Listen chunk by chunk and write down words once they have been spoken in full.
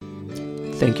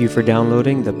Thank you for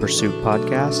downloading the Pursuit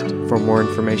podcast. For more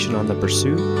information on the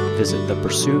Pursuit, visit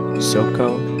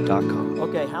thepursuitsoco.com.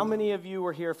 Okay, how many of you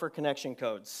were here for Connection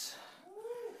Codes?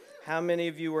 How many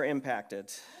of you were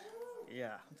impacted?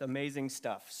 Yeah, it's amazing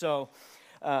stuff. So,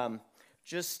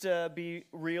 just to be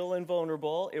real and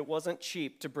vulnerable, it wasn't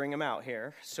cheap to bring them out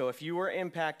here. So if you were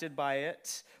impacted by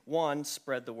it, one,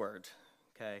 spread the word.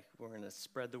 Okay, we're going to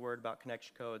spread the word about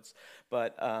Connection Codes.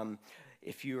 But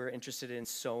if you are interested in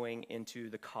sewing into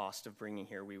the cost of bringing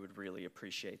here, we would really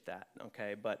appreciate that.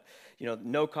 Okay, but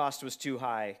no cost was too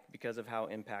high because of how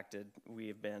impacted we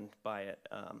have been by it.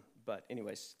 But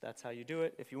anyways, that's how you do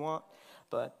it if you want.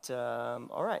 But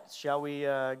all right, shall we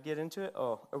get into it?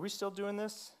 Oh, are we still doing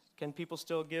this? Can people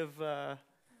still give?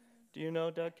 Do you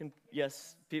know, Doug?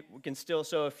 Yes, people can still.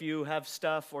 So if you have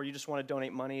stuff or you just want to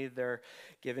donate money, they're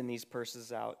giving these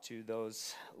purses out to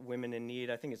those women in need.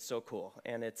 I think it's so cool,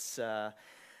 and it's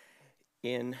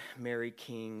in Mary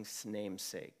King's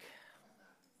namesake,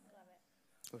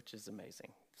 which is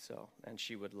amazing. So, and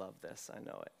she would love this. I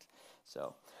know it.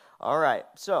 So, all right.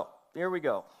 So here we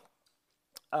go.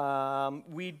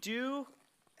 We do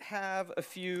have a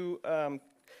few.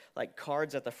 Like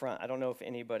cards at the front. I don't know if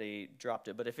anybody dropped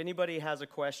it, but if anybody has a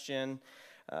question,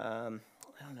 I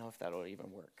don't know if that'll even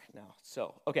work now.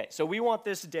 So we want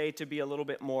this day to be a little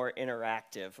bit more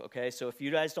interactive, okay? So if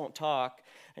you guys don't talk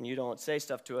and you don't say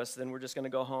stuff to us, then we're just going to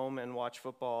go home and watch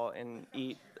football and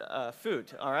eat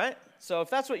food, all right? So if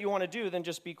that's what you want to do, then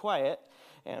just be quiet,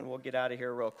 and we'll get out of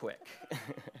here real quick.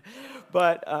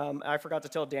 But I forgot to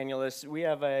tell Daniel this. We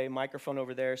have a microphone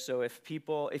over there, so if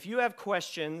you have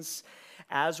questions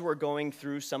as we're going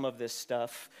through some of this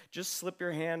stuff, just slip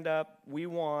your hand up. We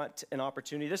want an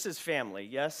opportunity. This is family,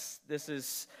 yes? This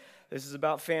is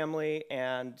about family,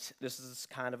 and this is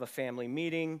kind of a family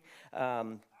meeting.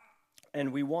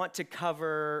 And we want to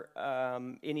cover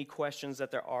any questions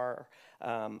that there are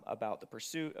about the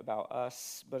pursuit, about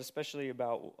us, but especially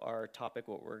about our topic,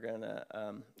 what we're gonna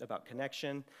about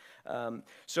connection.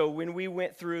 So when we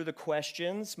went through the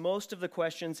questions, most of the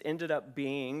questions ended up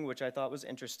being, which I thought was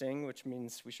interesting, which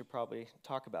means we should probably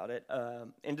talk about it,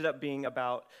 ended up being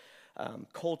about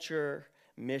culture,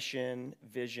 mission,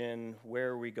 vision,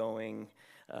 where are we going,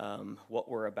 what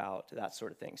we're about, that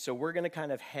sort of thing. So we're going to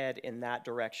kind of head in that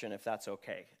direction, if that's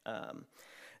okay.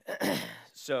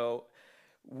 So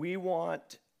we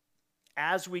want,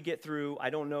 as we get through, I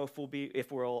don't know if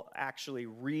we'll actually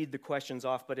read the questions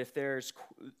off, but if there's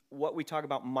what we talk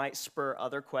about might spur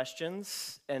other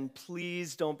questions, and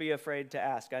please don't be afraid to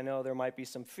ask. I know there might be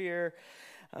some fear.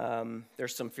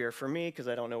 There's some fear for me because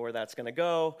I don't know where that's going to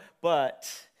go, but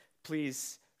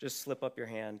please just slip up your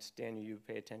hand. Daniel, you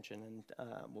pay attention, and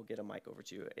we'll get a mic over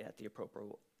to you at the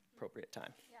appropriate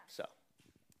time.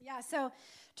 Yeah, so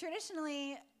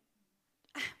traditionally,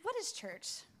 what is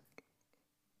church?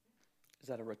 Is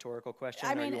that a rhetorical question?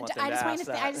 I mean,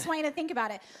 I just want you to think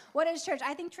about it. What is church?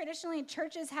 I think traditionally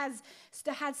churches has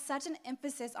had such an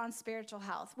emphasis on spiritual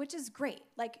health, which is great.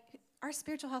 Like, our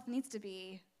spiritual health needs to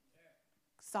be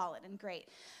solid and great.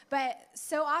 But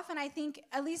so often I think,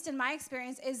 at least in my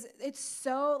experience, it's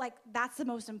so, like, that's the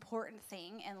most important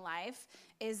thing in life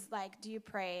is, like, do you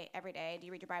pray every day? Do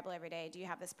you read your Bible every day? Do you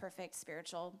have this perfect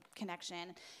spiritual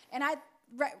connection? And I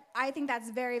think that's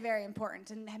very, very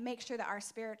important, and make sure that our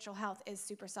spiritual health is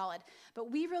super solid. But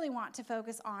we really want to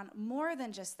focus on more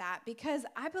than just that, because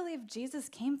I believe Jesus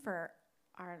came for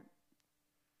our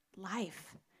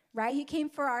life. Right? He came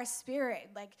for our spirit,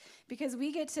 like, because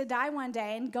we get to die one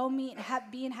day and go meet,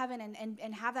 be in heaven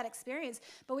and have that experience.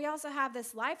 But we also have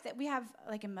this life that we have,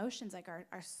 like, emotions, like our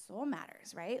soul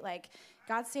matters, right? Like,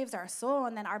 God saves our soul,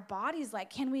 and then our bodies, like,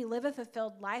 can we live a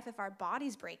fulfilled life if our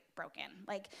bodies broken?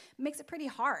 Like, makes it pretty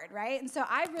hard, right? And so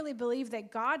I really believe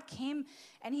that God came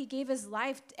and he gave his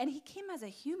life, and he came as a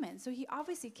human, so he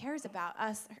obviously cares about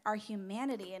us, our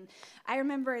humanity. And I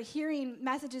remember hearing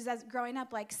messages as growing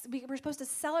up, like, we're supposed to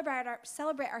celebrate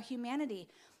our humanity,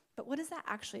 but what does that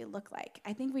actually look like?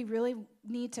 I think we really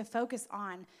need to focus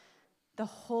on the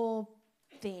whole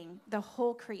thing, the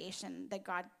whole creation that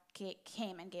God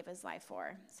came and gave his life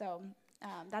for. So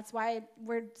that's why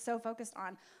we're so focused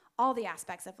on all the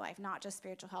aspects of life, not just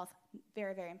spiritual health,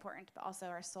 very, very important, but also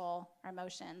our soul, our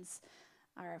emotions,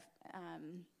 our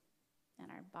and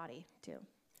our body too.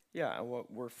 Yeah, what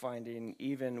we're finding,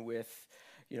 even with,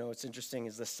 what's interesting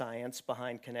is the science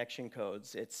behind connection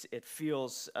codes. It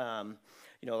feels,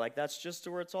 like that's just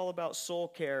where it's all about soul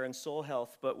care and soul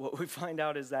health. But what we find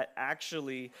out is that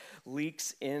actually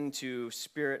leaks into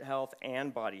spirit health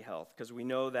and body health, because we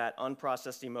know that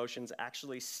unprocessed emotions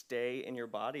actually stay in your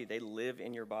body. They live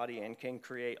in your body and can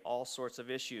create all sorts of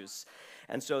issues.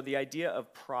 And so the idea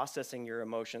of processing your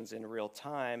emotions in real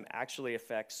time actually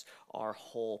affects our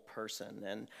whole person.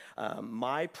 And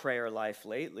my prayer life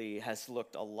lately has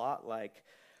looked a lot like,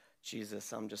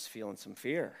 Jesus, I'm just feeling some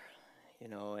fear,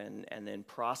 and then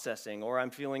processing, or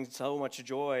I'm feeling so much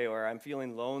joy, or I'm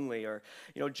feeling lonely, or,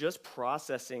 just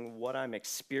processing what I'm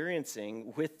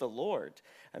experiencing with the Lord.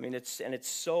 I mean, it's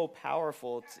so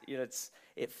powerful.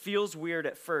 It feels weird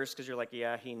at first because you're like,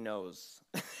 yeah, he knows.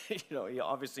 He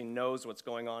obviously knows what's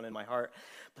going on in my heart.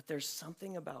 But there's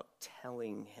something about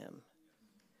telling him.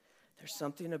 There's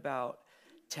something about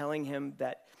telling him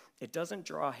that it doesn't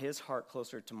draw his heart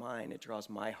closer to mine. It draws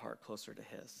my heart closer to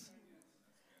his.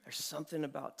 There's something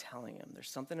about telling him. There's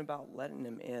something about letting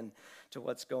him in to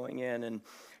what's going in. And,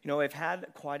 I've had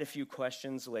quite a few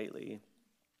questions lately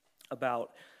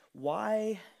about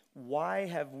why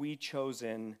have we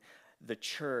chosen the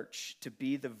church to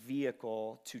be the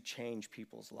vehicle to change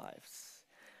people's lives?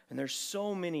 And there's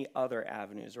so many other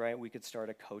avenues, right? We could start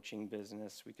a coaching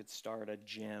business. We could start a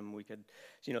gym. We could,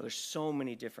 there's so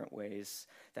many different ways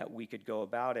that we could go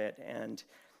about it. And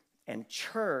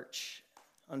church,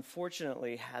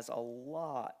 unfortunately, has a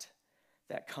lot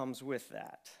that comes with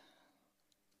that.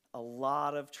 A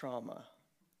lot of trauma,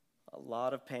 a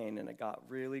lot of pain, and it got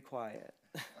really quiet.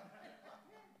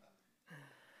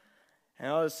 And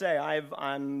I'll just say,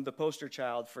 I'm the poster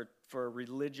child for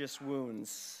religious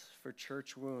wounds, for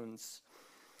church wounds.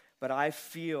 But I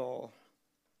feel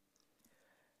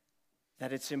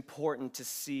that it's important to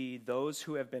see those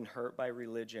who have been hurt by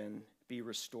religion be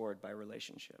restored by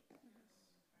relationship.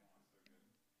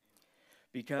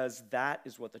 Because that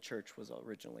is what the church was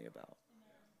originally about.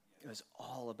 It was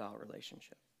all about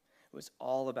relationship. It was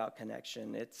all about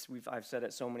connection. I've said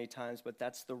it so many times, but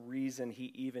that's the reason he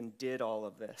even did all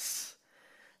of this.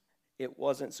 It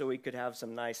wasn't so he could have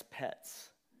some nice pets.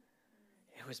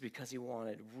 It was because he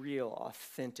wanted real,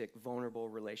 authentic, vulnerable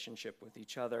relationship with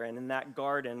each other. And in that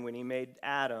garden, when he made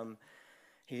Adam,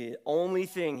 the only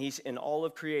thing in all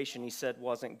of creation he said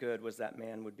wasn't good was that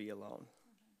man would be alone.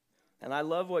 And I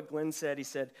love what Glenn said. He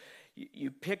said,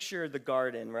 you picture the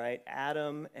garden, right?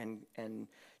 Adam and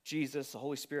Jesus, the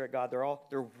Holy Spirit, God,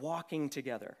 they're walking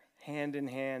together, hand in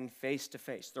hand, face to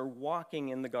face. They're walking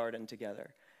in the garden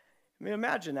together. I mean,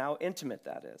 imagine how intimate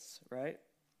that is, right?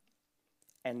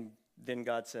 And then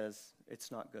God says,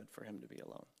 it's not good for him to be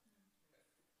alone.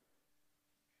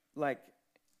 Like,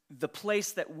 the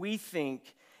place that we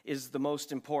think is the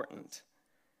most important,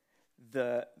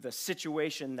 the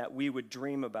situation that we would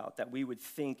dream about, that we would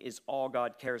think is all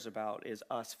God cares about, is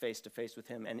us face to face with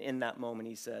him. And in that moment,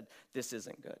 he said, this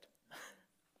isn't good.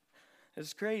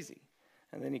 It's crazy.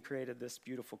 And then he created this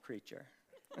beautiful creature.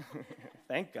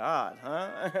 Thank God,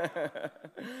 huh?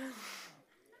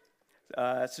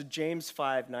 So James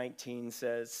 5:19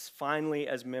 says, finally,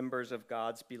 as members of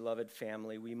God's beloved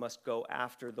family, we must go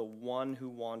after the one who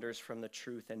wanders from the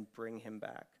truth and bring him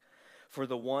back. For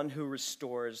the one who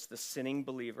restores the sinning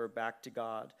believer back to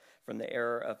God from the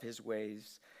error of his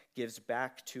ways gives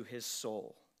back to his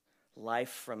soul life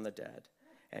from the dead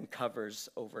and covers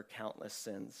over countless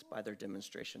sins by their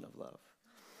demonstration of love.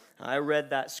 I read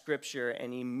that scripture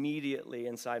and immediately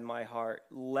inside my heart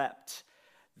leapt,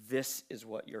 this is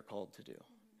what you're called to do.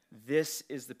 This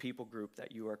is the people group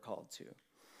that you are called to.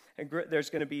 And there's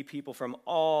going to be people from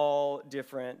all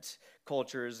different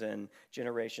cultures and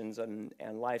generations and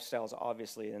lifestyles,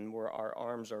 obviously, and where our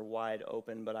arms are wide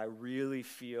open. But I really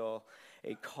feel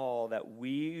a call that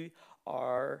we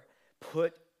are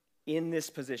put in this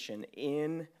position,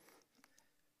 in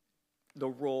the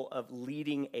role of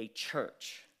leading a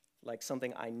church, like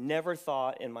something I never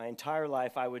thought in my entire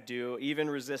life I would do, even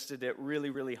resisted it really,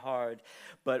 really hard.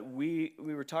 But we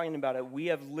were talking about it. We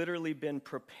have literally been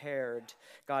prepared.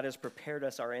 God has prepared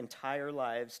us our entire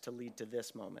lives to lead to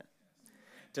this moment.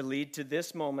 To lead to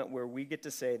this moment where we get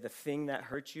to say the thing that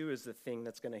hurts you is the thing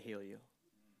that's going to heal you.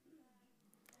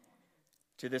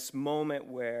 To this moment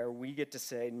where we get to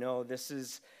say, no, this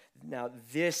is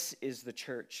the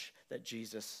church that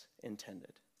Jesus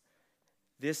intended.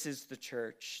 This is the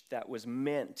church that was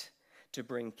meant to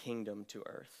bring kingdom to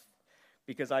earth.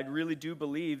 Because I really do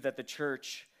believe that the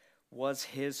church was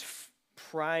his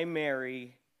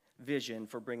primary vision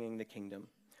for bringing the kingdom,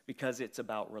 because it's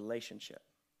about relationship.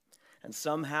 And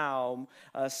somehow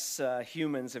us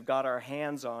humans have got our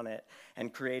hands on it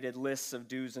and created lists of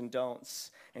do's and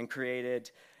don'ts and created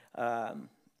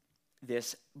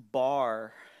this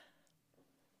bar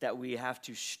that we have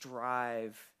to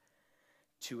strive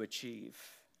to achieve.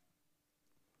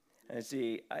 And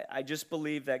see, I just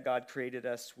believe that God created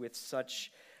us with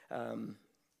such,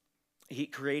 he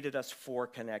created us for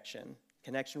connection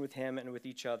with him and with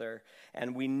each other.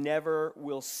 And we never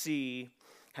will see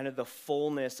kind of the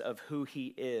fullness of who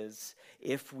he is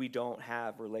if we don't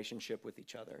have relationship with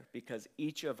each other, because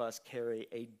each of us carry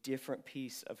a different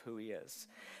piece of who he is.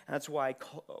 And that's why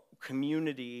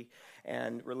community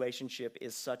and relationship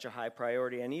is such a high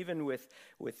priority. And even with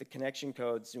the connection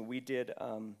codes, we did,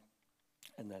 and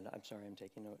then I'm sorry I'm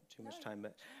taking too much time,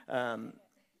 but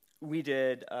we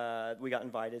got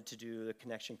invited to do the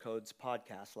Connection Codes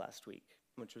podcast last week,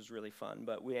 which was really fun.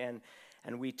 But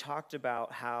we talked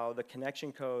about how the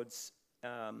connection codes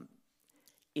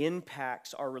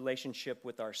impacts our relationship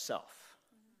with ourself,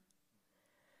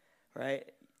 right?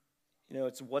 You know,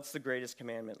 it's what's the greatest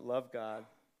commandment? Love God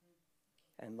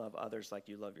and love others like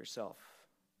you love yourself.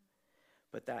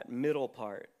 But that middle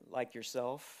part, like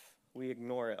yourself, we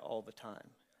ignore it all the time.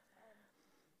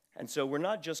 And so we're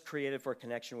not just created for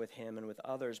connection with him and with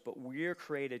others, but we're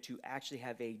created to actually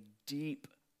have a deep,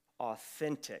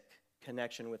 authentic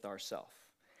connection with ourselves.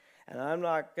 And I'm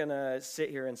not going to sit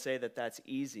here and say that that's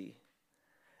easy.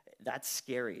 That's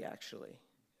scary, actually.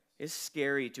 It's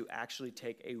scary to actually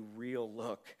take a real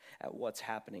look at what's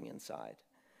happening inside.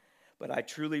 But I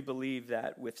truly believe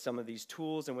that with some of these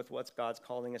tools and with what God's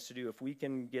calling us to do, if we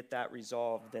can get that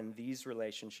resolved, then these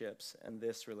relationships and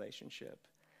this relationship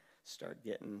start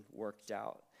getting worked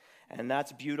out. And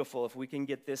that's beautiful. If we can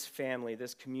get this family,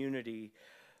 this community,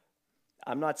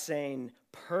 I'm not saying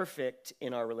perfect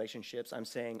in our relationships, I'm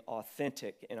saying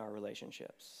authentic in our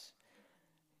relationships.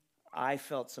 I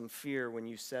felt some fear when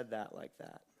you said that like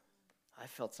that. I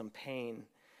felt some pain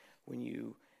when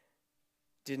you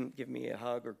didn't give me a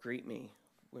hug or greet me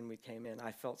when we came in.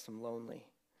 I felt some lonely.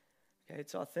 Okay,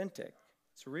 it's authentic.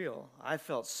 It's real. I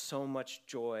felt so much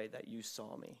joy that you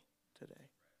saw me today.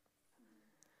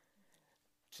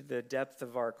 To the depth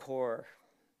of our core,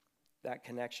 that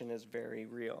connection is very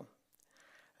real.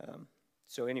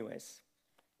 So anyways.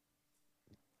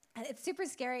 It's super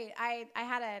scary. I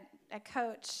had a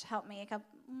coach help me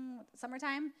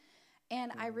summertime,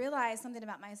 and I realized something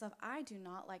about myself. I do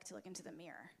not like to look into the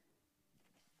mirror.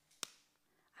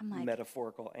 I'm like,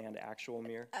 metaphorical and actual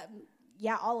mirror?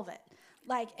 Yeah, all of it.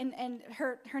 Like, and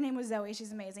her name was Zoe.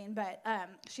 She's amazing. But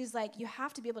she's like, you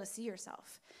have to be able to see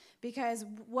yourself, because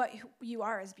what you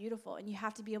are is beautiful, and you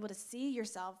have to be able to see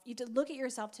yourself. You have to look at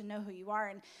yourself to know who you are.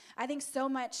 And I think so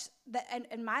much that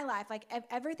in my life, like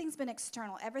everything's been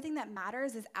external. Everything that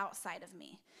matters is outside of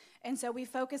me. And so we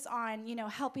focus on,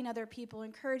 helping other people,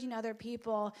 encouraging other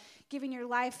people, giving your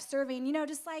life, serving,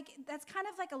 just like, that's kind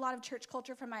of like a lot of church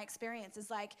culture from my experience, is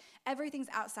like everything's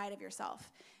outside of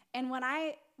yourself. And when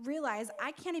I realized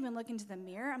I can't even look into the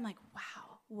mirror, I'm like,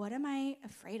 wow, what am I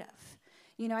afraid of?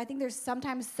 I think there's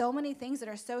sometimes so many things that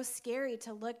are so scary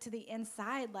to look to the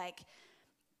inside, like,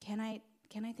 can I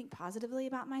think positively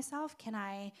about myself?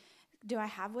 Do I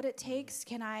have what it takes?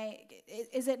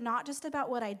 Is it not just about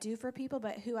what I do for people,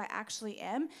 but who I actually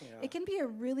am? Yeah. It can be a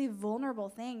really vulnerable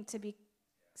thing to be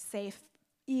safe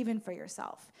even for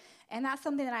yourself. And that's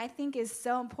something that I think is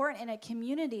so important in a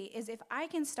community, is if I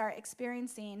can start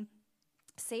experiencing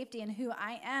safety in who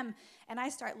I am, and I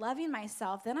start loving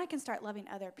myself, then I can start loving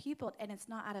other people, and it's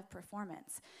not out of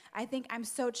performance. I think I'm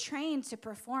so trained to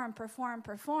perform,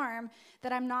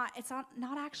 that it's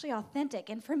not actually authentic.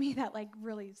 And for me, that like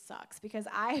really sucks, because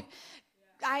I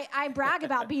brag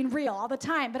about being real all the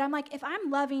time, but I'm like, if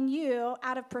I'm loving you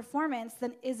out of performance,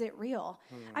 then is it real?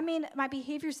 I mean, my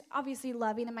behavior's obviously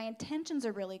loving and my intentions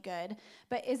are really good,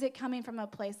 but is it coming from a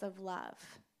place of love?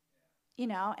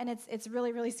 And it's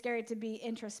really, really scary to be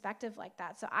introspective like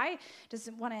that. So I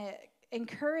just want to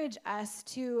encourage us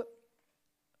to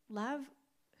love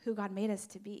who God made us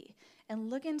to be and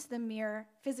look into the mirror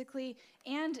physically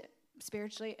and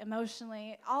spiritually,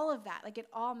 emotionally, all of that. Like, it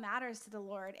all matters to the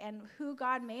Lord, and who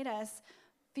God made us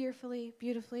fearfully,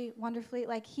 beautifully, wonderfully.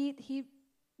 Like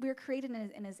we're created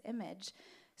in his image.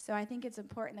 So I think it's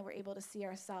important that we're able to see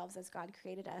ourselves as God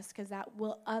created us, because that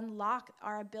will unlock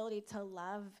our ability to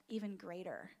love even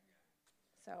greater.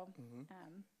 So,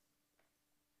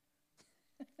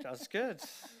 That's good.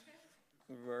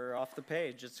 We're off the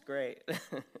page. It's great.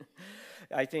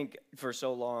 I think for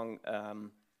so long,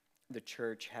 the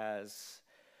church has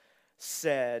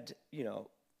said,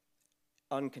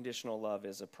 unconditional love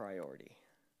is a priority.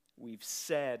 We've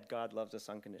said God loves us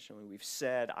unconditionally. We've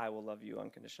said, I will love you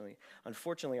unconditionally.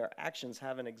 Unfortunately, our actions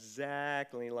haven't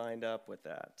exactly lined up with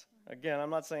that. Again, I'm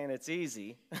not saying it's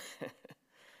easy,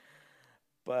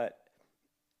 but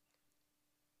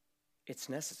it's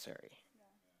necessary.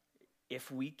 If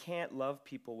we can't love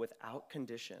people without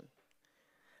condition,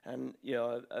 and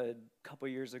a couple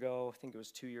years ago, I think it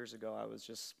was 2 years ago, I was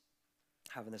just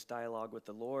having this dialogue with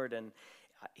the Lord, and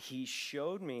he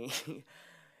showed me,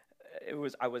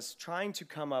 I was trying to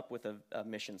come up with a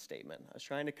mission statement. I was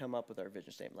trying to come up with our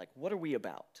vision statement. Like, what are we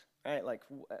about, right? Like,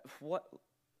 what?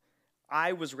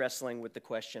 I was wrestling with the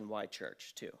question, why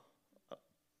church, too.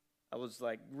 I was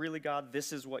like, really, God,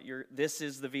 this is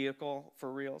the vehicle for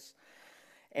reals?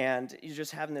 And you're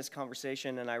just having this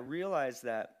conversation, and I realized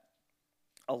that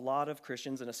a lot of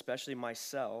Christians, and especially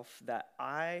myself, that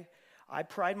I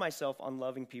pride myself on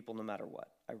loving people no matter what.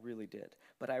 I really did.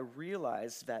 But I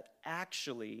realized that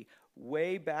actually,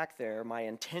 way back there, my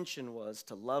intention was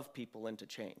to love people and to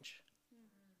change.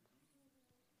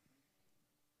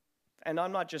 And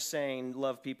I'm not just saying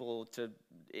love people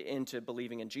into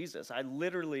believing in Jesus. I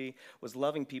literally was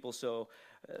loving people, so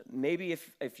maybe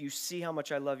if you see how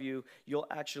much I love you, you'll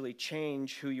actually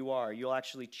change who you are. You'll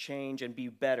actually change and be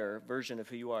a better version of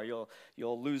who you are.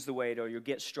 You'll lose the weight, or you'll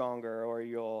get stronger, or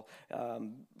you'll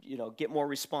get more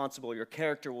responsible. Your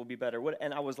character will be better.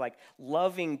 And I was like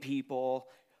loving people,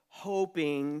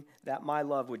 hoping that my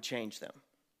love would change them.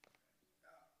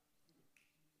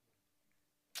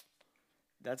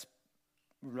 That's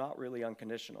not really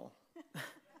unconditional.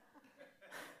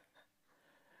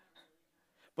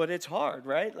 But it's hard,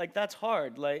 right? Like, that's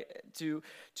hard. Like,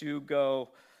 to go,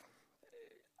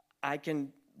 I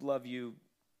can love you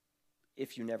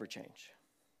if you never change.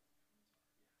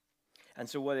 And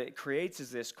so what it creates is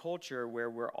this culture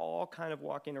where we're all kind of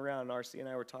walking around. RC and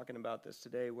I were talking about this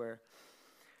today, where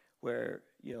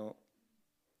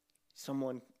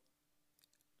someone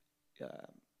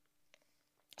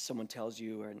tells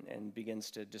you and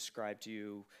begins to describe to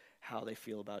you how they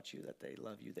feel about you, that they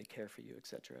love you, they care for you,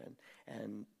 etc.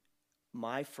 And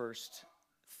my first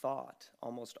thought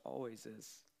almost always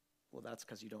is, well, that's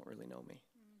because you don't really know me.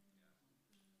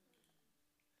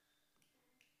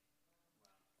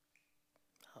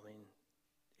 I mean,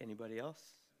 anybody else?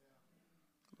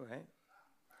 Right?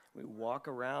 We walk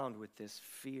around with this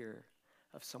fear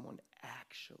of someone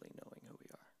actually knowing who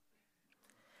we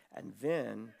are. And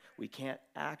then we can't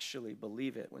actually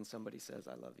believe it when somebody says,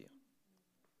 I love you.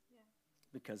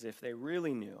 Because if they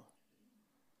really knew,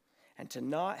 and to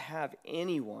not have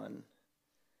anyone,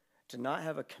 to not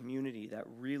have a community that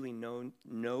really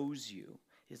knows you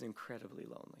is incredibly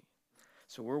lonely.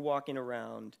 So we're walking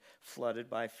around flooded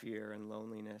by fear and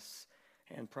loneliness,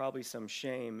 and probably some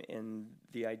shame in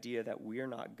the idea that we're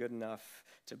not good enough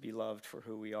to be loved for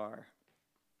who we are.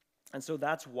 And so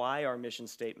that's why our mission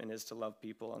statement is to love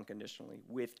people unconditionally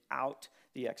without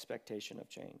the expectation of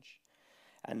change.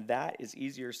 And that is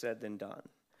easier said than done.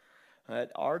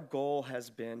 Our goal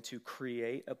has been to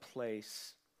create a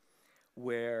place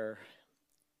where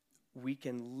we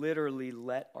can literally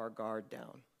let our guard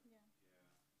down,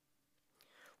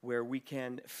 where we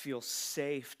can feel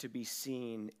safe to be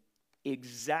seen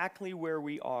exactly where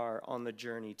we are on the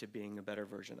journey to being a better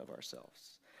version of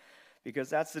ourselves.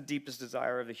 Because that's the deepest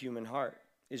desire of the human heart,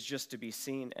 is just to be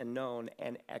seen and known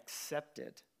and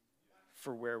accepted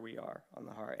for where we are on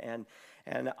the heart.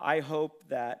 And I hope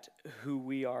that who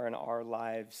we are in our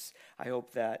lives, I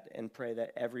hope that and pray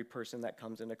that every person that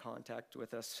comes into contact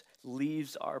with us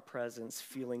leaves our presence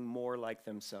feeling more like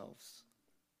themselves,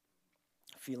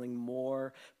 feeling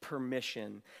more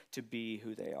permission to be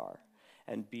who they are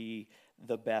and be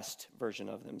the best version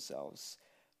of themselves.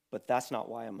 But that's not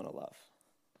why I'm going to love.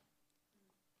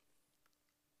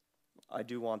 I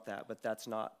do want that, but that's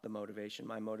not the motivation.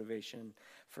 My motivation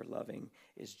for loving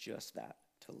is just that,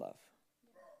 to love.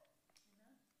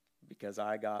 Because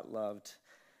I got loved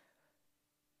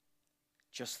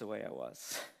just the way I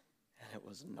was, and it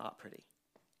was not pretty.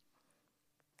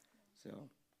 So,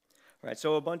 right.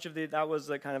 So that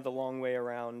was kind of the long way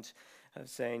around of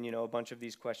saying, a bunch of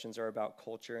these questions are about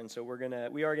culture, and so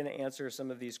we are gonna answer some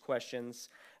of these questions.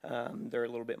 They're a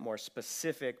little bit more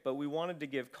specific, but we wanted to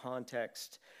give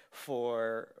context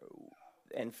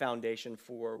and foundation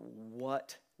for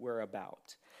what we're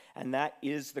about. And that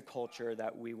is the culture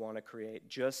that we want to create,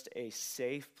 just a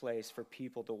safe place for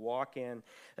people to walk in,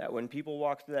 that when people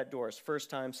walk through that door, it's first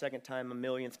time, second time, a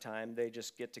millionth time, they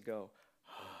just get to go,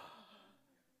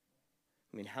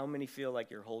 I mean, how many feel like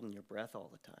you're holding your breath all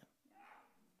the time?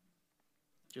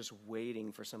 Just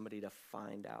waiting for somebody to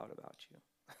find out about you.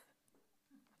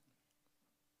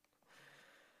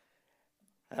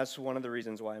 That's one of the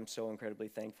reasons why I'm so incredibly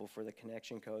thankful for the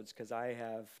connection codes, because I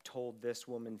have told this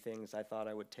woman things I thought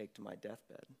I would take to my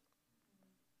deathbed.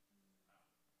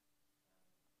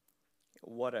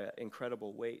 What an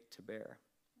incredible weight to bear.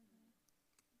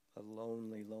 A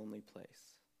lonely, lonely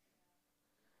place.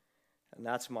 And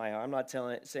that's I'm not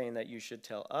saying that you should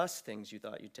tell us things you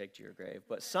thought you'd take to your grave,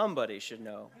 but somebody should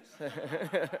know.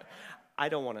 I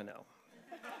don't want to know.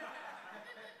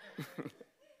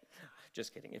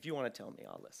 Just kidding. If you want to tell me,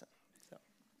 I'll listen. So,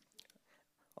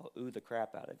 I'll ooh the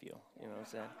crap out of you. You know what I'm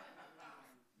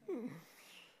saying?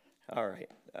 All right.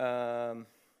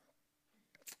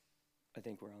 I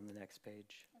think we're on the next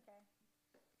page. Okay.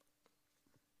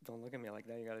 Don't look at me like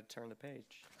that. You got to turn the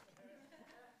page.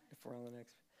 If we're on the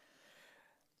next.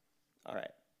 All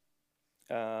right.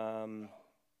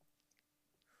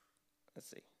 Let's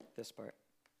see. This part.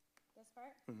 This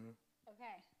part? Mm-hmm.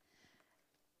 Okay.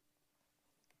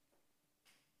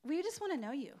 We just want to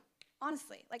know you,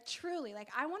 honestly, like truly. Like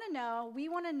we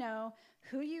want to know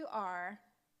who you are,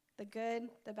 the good,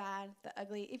 the bad, the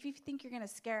ugly. If you think you're going to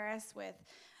scare us with,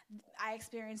 I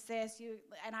experienced this,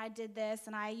 and I did this,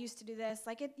 and I used to do this,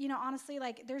 like it, honestly,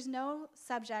 like there's no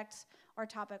subject or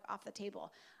topic off the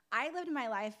table. I lived my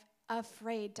life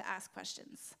afraid to ask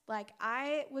questions. Like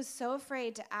I was so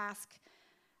afraid to ask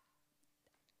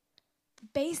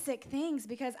basic things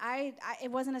because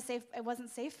it wasn't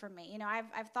safe for me.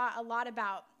 I've thought a lot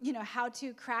about, how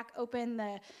to crack open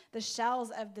the shells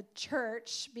of the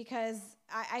church because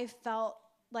I felt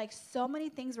like so many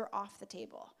things were off the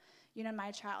table. In my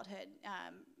childhood,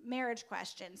 marriage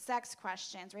questions, sex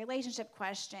questions, relationship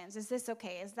questions. Is this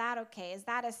okay? Is that okay? Is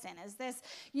that a sin? Is this,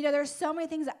 there's so many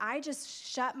things that I just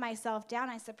shut myself down.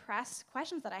 I suppressed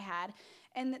questions that I had.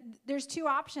 And there's two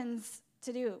options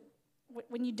to do.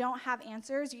 When you don't have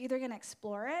answers, you're either going to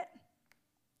explore it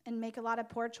and make a lot of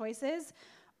poor choices,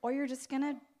 or you're just going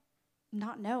to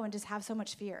not know and just have so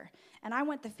much fear. And I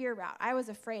went the fear route. I was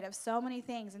afraid of so many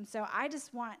things. And so I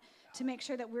just want to make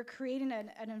sure that we're creating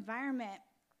an environment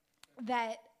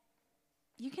that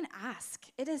you can ask.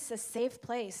 It is a safe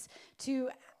place to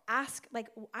ask, like,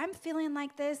 I'm feeling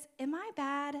like this. Am I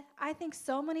bad? I think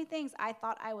so many things. I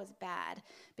thought I was bad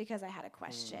because I had a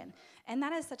question. And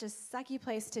that is such a sucky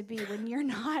place to be when you're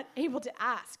not able to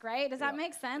ask, right? Does that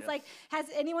make sense? Yes. Like, has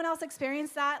anyone else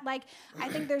experienced that? Like, I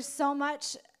think there's so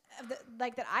much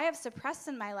that I have suppressed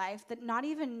in my life that not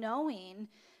even knowing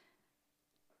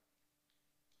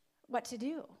what to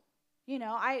do.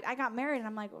 I got married and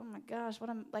I'm like, oh my gosh,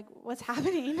 what's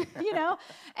happening?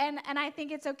 And I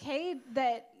think it's okay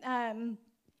that,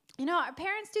 our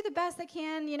parents do the best they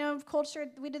can, culture,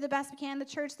 we do the best we can, the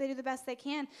church, they do the best they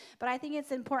can. But I think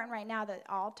it's important right now that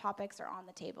all topics are on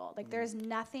the table. Like there's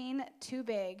nothing too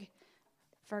big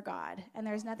for God and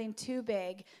there's nothing too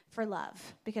big for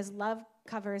love because love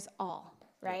covers all.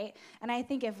 Right? And I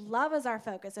think if love is our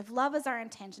focus, if love is our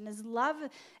intention,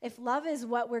 if love is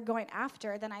what we're going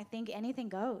after, then I think anything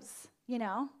goes,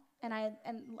 And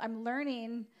I'm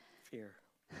learning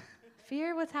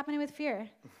fear, what's happening with fear?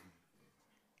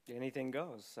 Anything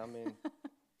goes. I mean,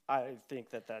 I think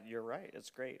that you're right.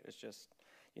 It's great. It's just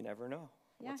you never know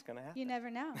what's going to happen. You never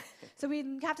know. So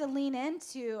we have to lean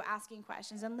into asking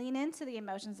questions and lean into the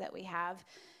emotions that we have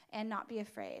and not be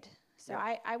afraid. So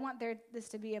I want this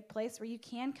to be a place where you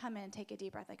can come in and take a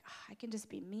deep breath, like, I can just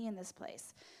be me in this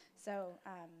place. So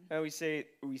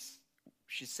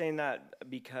she's saying that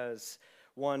because,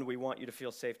 one, we want you to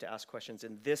feel safe to ask questions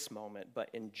in this moment, but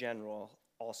in general,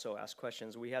 also ask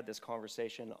questions. We had this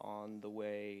conversation on the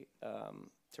way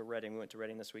to Reading. We went to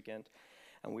Reading this weekend,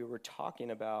 and we were talking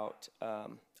about,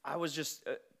 I was just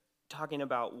talking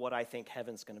about what I think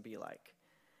heaven's going to be like.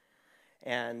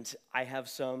 And I have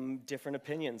some different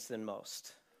opinions than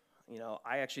most.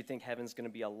 I actually think heaven's going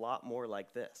to be a lot more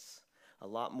like this, a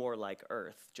lot more like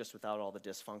Earth, just without all the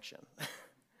dysfunction.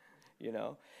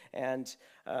 And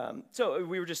so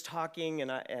we were just talking,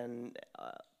 and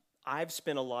I've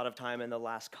spent a lot of time in the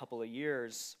last couple of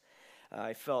years.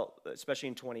 I felt, especially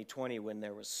in 2020, when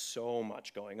there was so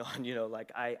much going on,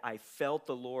 I felt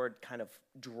the Lord kind of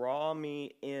draw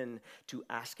me in to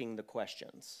asking the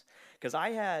questions, because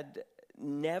I had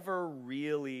never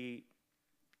really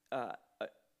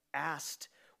asked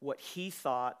what he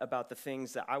thought about the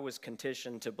things that I was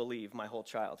conditioned to believe my whole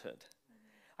childhood.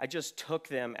 I just took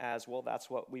them as, well, that's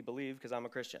what we believe because I'm a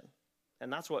Christian.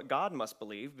 And that's what God must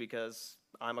believe because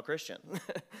I'm a Christian.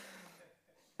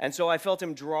 And so I felt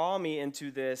him draw me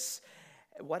into this,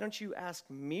 why don't you ask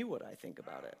me what I think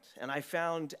about it? And I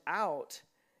found out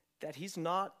that he's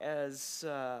not as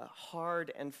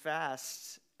hard and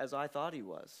fast as I thought he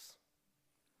was.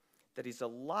 That he's a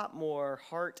lot more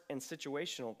heart and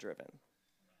situational driven.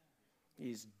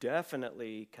 He's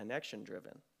definitely connection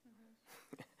driven.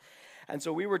 And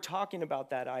so we were talking about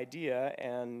that idea,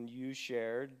 and you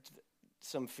shared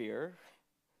some fear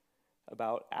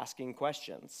about asking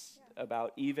questions,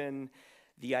 about even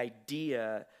the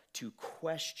idea to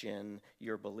question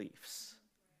your beliefs.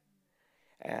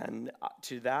 And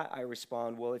to that I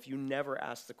respond, well, if you never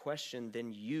ask the question,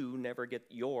 then you never get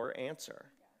your answer.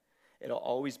 It'll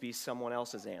always be someone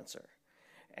else's answer.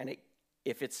 And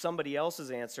if it's somebody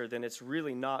else's answer, then it's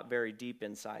really not very deep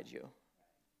inside you.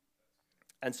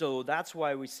 And so that's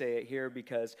why we say it here,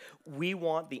 because we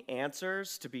want the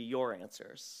answers to be your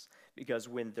answers. Because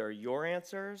when they're your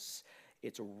answers,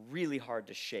 it's really hard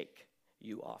to shake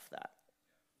you off that.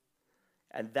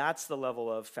 And that's the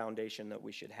level of foundation that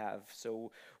we should have.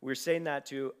 So we're saying that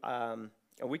to, and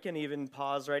we can even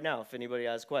pause right now if anybody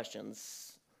has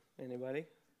questions. Anybody?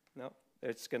 No?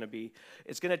 It's going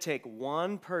to take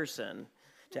one person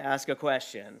to ask a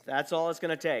question. That's all it's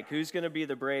going to take. Who's going to be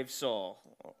the brave soul?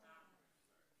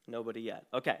 Nobody yet.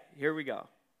 Okay, here we go.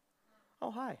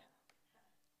 Oh, hi.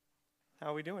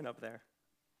 How are we doing up there?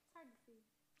 It's hard to see.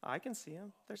 I can see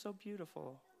them. They're so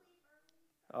beautiful.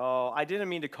 Oh, I didn't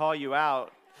mean to call you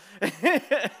out.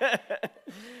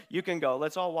 You can go.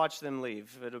 Let's all watch them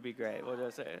leave. It'll be great. We'll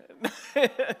just say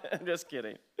it. I'm just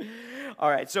kidding. All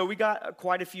right, so we got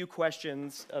quite a few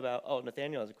questions about, oh,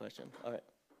 Nathaniel has a question. All right.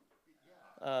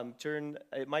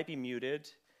 It might be muted.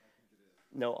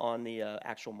 No, on the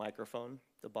actual microphone,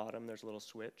 the bottom, there's a little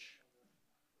switch.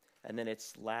 And then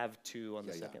it's Lav 2 on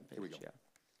the second page. Here we go. Yeah.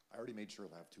 I already made sure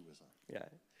Lav 2 was on.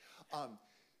 Yeah.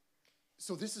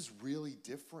 So this is really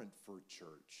different for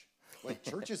church. Like,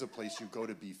 church is a place you go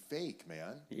to be fake,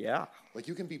 man. Yeah. Like,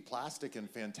 you can be plastic and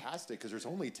fantastic because there's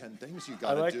only 10 things you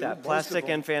got I to do. like that. Plastic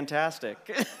and fantastic.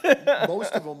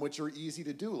 Most of them which are easy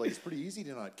to do. Like, it's pretty easy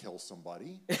to not kill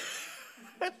somebody.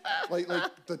 like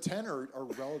the 10 are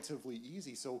relatively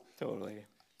easy. So Totally.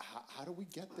 How do we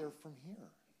get there from here?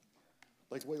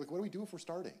 What do we do if we're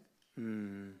starting?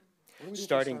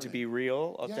 Starting to be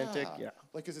real, authentic. Yeah.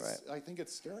 Like, 'cause it's, Right. I think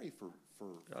it's scary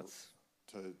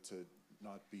to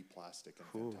not be plastic and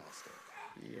fantastic.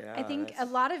 Yeah. I think a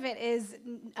lot of it is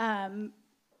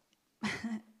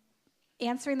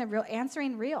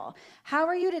answering real. How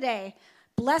are you today?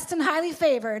 Blessed and highly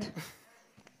favored.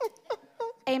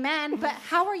 Amen. But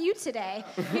how are you today?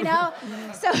 You know?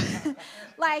 So,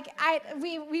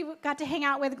 we got to hang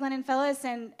out with Glenn and Phyllis,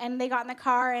 and they got in the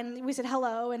car, and we said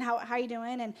hello, and how are you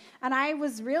doing? And I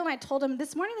was real, and I told him,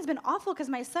 this morning has been awful because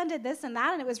my son did this and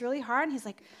that, and it was really hard. And he's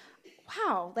like,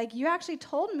 wow, like, you actually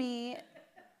told me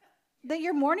that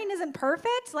your morning isn't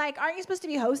perfect? Like, aren't you supposed to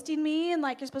be hosting me, and,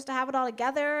 like, you're supposed to have it all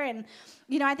together? And,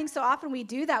 you know, I think so often we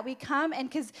do that. We come, and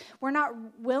because we're not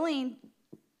willing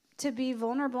to be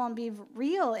vulnerable and be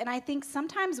real. And I think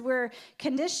sometimes we're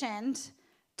conditioned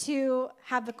to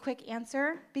have a quick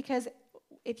answer, because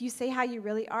if you say how you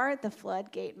really are, the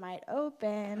floodgate might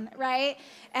open, right?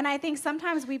 And I think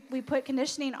sometimes we put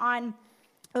conditioning on,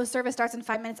 oh, service starts in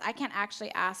 5 minutes. I can't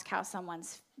actually ask how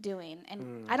someone's doing.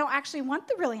 And I don't actually want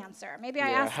the real answer. Maybe I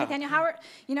ask Nathaniel,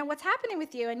 what's happening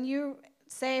with you? And you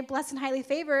say blessed and highly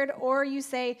favored, or you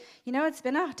say, it's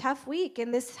been a tough week,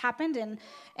 and this happened, and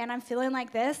I'm feeling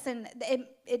like this, and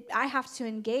I have to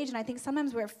engage. And I think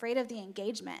sometimes we're afraid of the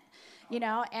engagement,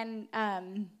 and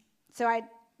so I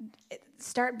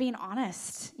start being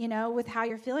honest, with how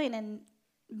you're feeling, and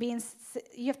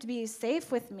you have to be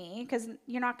safe with me, because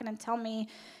you're not going to tell me,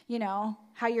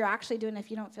 how you're actually doing if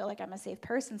you don't feel like I'm a safe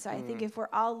person. So I think if we're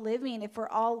all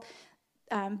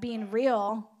being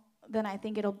real, then I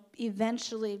think it'll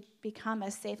eventually become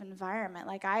a safe environment.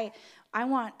 Like I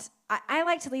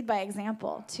like to lead by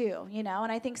example too,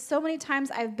 and I think so many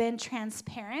times I've been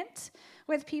transparent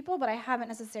with people, but I haven't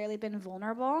necessarily been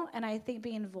vulnerable. And I think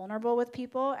being vulnerable with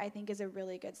people, I think, is a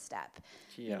really good step,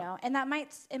 and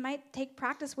it might take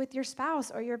practice with your spouse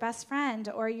or your best friend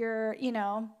or your,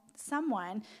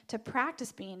 someone, to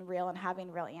practice being real and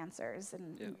having real answers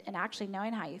and actually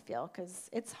knowing how you feel, because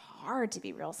it's hard to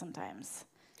be real sometimes.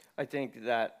 I think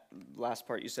that last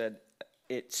part you said,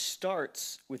 it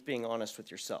starts with being honest with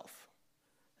yourself.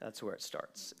 That's where it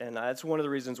starts. And that's one of the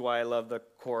reasons why I love the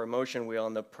core emotion wheel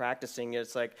and the practicing.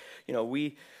 It's like,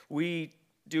 we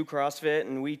do CrossFit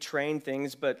and we train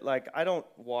things, but like, I don't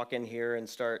walk in here and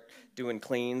start doing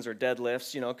cleans or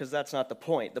deadlifts, because that's not the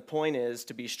point. The point is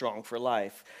to be strong for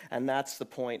life. And that's the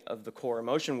point of the core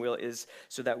emotion wheel, is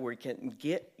so that we can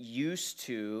get used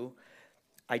to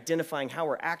identifying how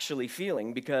we're actually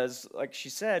feeling, because like she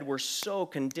said, we're so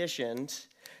conditioned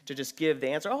to just give the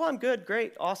answer, oh, I'm good,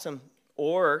 great, awesome,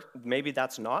 Or maybe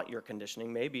that's not your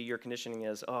conditioning. Maybe your conditioning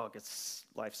is, oh,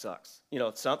 life sucks.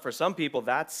 For some people,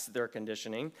 that's their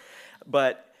conditioning.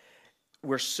 But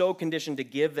we're so conditioned to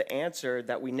give the answer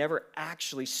that we never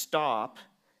actually stop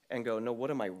and go, no, what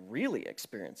am I really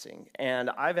experiencing? And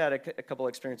I've had a couple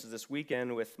experiences this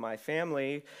weekend with my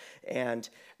family, and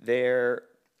they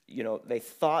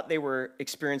thought they were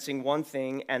experiencing one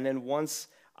thing, and then once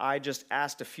I just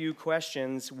asked a few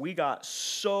questions, we got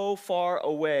so far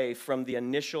away from the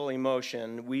initial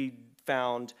emotion, we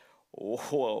found,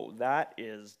 whoa, that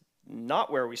is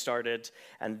not where we started,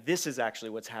 and this is actually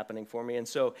what's happening for me. And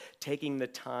so taking the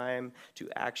time to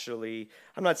actually,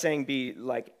 I'm not saying be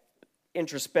like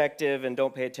introspective and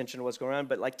don't pay attention to what's going on,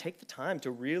 but like take the time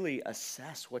to really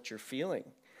assess what you're feeling.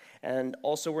 And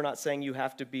also, we're not saying you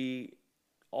have to be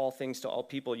all things to all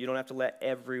people. You don't have to let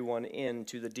everyone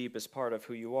into the deepest part of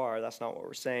who you are. That's not what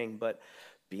we're saying, but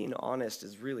being honest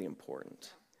is really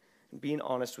important. Being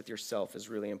honest with yourself is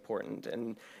really important.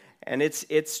 And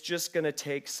it's just going to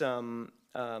take some,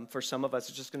 for some of us,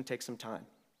 it's just going to take some time.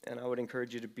 And I would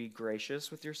encourage you to be gracious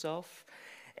with yourself.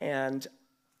 And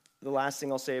the last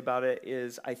thing I'll say about it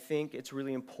is I think it's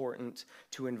really important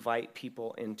to invite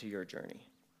people into your journey.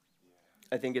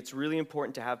 I think it's really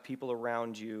important to have people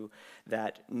around you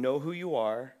that know who you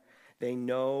are, they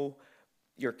know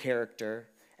your character,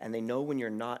 and they know when you're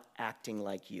not acting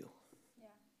like you. Yeah.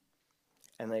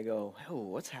 And they go, oh,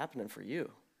 what's happening for you?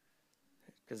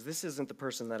 Because this isn't the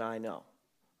person that I know.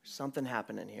 There's something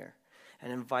happening here.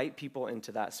 And invite people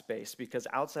into that space, because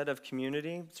outside of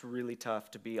community, it's really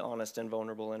tough to be honest and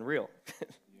vulnerable and real.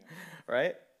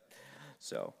 Right?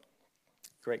 So,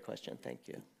 great question. Thank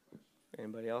you.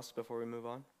 Anybody else before we move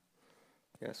on?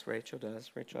 Yes, Rachel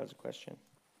does. Rachel has a question.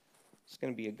 It's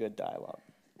going to be a good dialogue.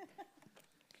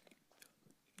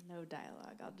 No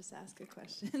dialogue. I'll just ask a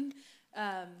question.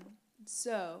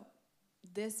 So,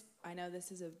 I know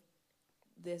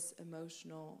this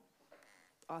emotional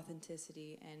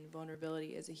authenticity and vulnerability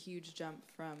is a huge jump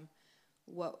from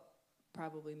what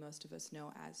probably most of us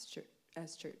know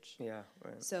as church. Yeah,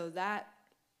 right. So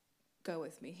go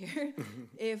with me here.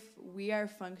 If we are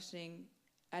functioning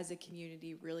as a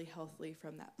community really healthily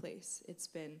from that place, it's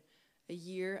been a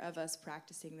year of us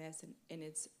practicing this, and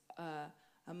it's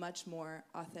a much more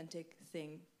authentic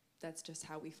thing. That's just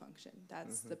how we function.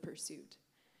 That's the pursuit.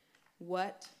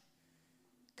 What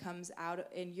comes out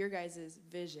in your guys'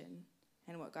 vision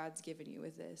and what God's given you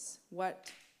with this?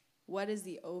 What is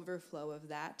the overflow of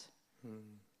that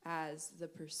as the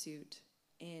pursuit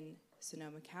in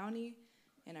Sonoma County,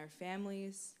 in our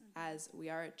families, as we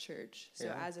are at church?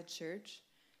 So as a church,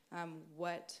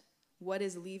 what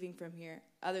is leaving from here,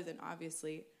 other than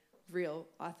obviously real,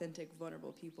 authentic,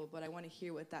 vulnerable people? But I want to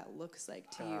hear what that looks like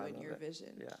to you and your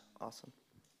vision. Yeah, awesome.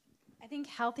 I think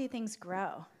healthy things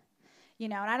grow,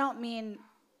 and I don't mean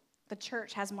the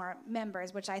church has more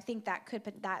members, which I think that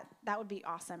would be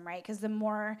awesome, right? Because the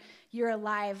more you're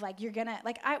alive, like you're gonna,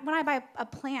 when I buy a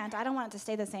plant, I don't want it to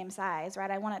stay the same size, right?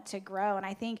 I want it to grow, and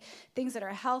I think things that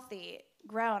are healthy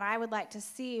grow, and I would like to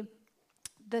see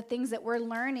the things that we're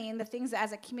learning, the things that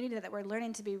as a community that we're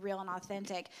learning to be real and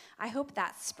authentic. I hope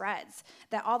that spreads,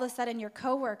 that all of a sudden your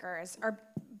coworkers are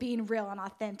being real and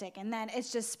authentic, and then it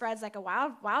just spreads like a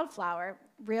wildflower,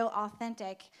 real,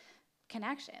 authentic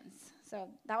connections. So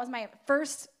that was my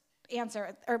first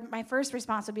answer, or my first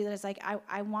response would be that it's like,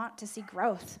 I want to see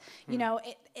growth,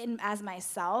 as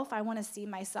myself. I want to see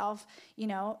myself,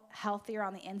 healthier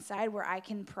on the inside, where I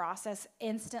can process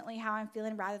instantly how I'm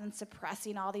feeling rather than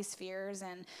suppressing all these fears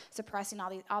and suppressing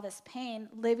all this pain,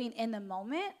 living in the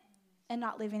moment and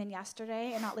not living in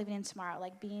yesterday and not living in tomorrow,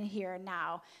 like being here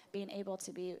now, being able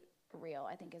to be real,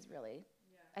 I think is really,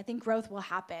 I think growth will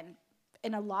happen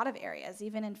in a lot of areas,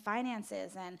 even in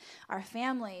finances and our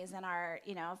families and our,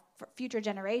 for future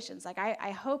generations. Like I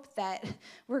hope that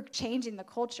we're changing the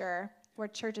culture where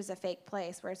church is a fake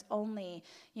place, where it's only,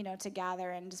 to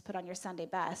gather and just put on your Sunday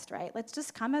best, right? Let's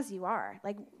just come as you are.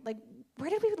 Like where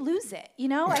did we lose it?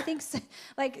 I think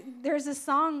there's a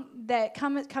song that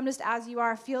come just as you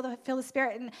are, feel the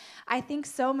Spirit. And I think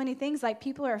so many things, like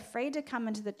people are afraid to come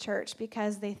into the church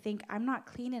because they think I'm not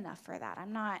clean enough for that.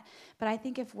 I'm not. But I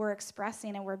think if we're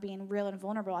expressing and we're being real and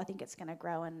vulnerable, I think it's going to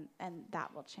grow and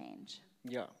that will change.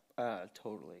 Yeah,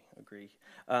 totally agree.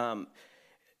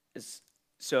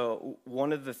 So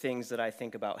one of the things that I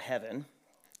think about heaven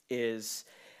is,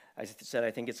 I said I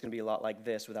think it's going to be a lot like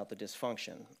this without the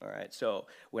dysfunction, all right? So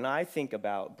when I think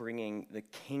about bringing the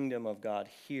kingdom of God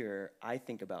here, I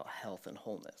think about health and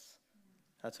wholeness.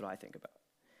 That's what I think about.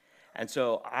 And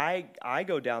so I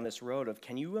go down this road of,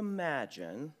 can you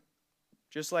imagine,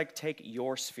 just like take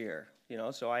your sphere,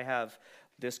 so I have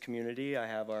this community, I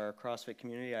have our CrossFit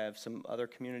community, I have some other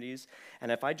communities,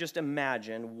 and if I just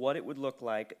imagine what it would look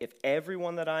like if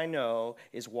everyone that I know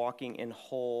is walking in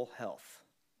whole health,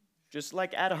 just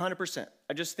like at 100%,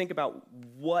 I just think about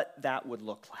what that would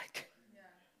look like. Yeah.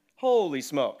 Holy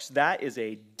smokes, that is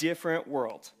a different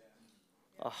world.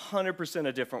 100%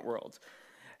 a different world.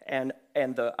 And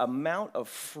the amount of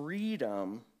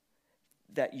freedom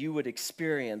that you would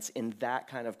experience in that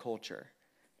kind of culture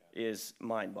is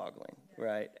mind-boggling,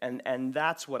 right? And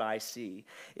that's what I see,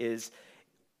 is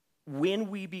when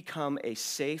we become a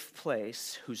safe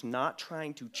place who's not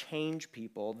trying to change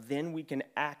people, then we can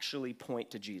actually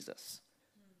point to Jesus.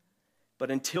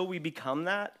 But until we become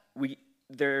that,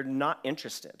 they're not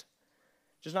interested.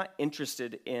 Just not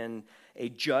interested in a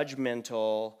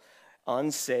judgmental,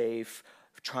 unsafe,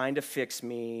 trying to fix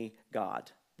me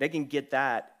God. They can get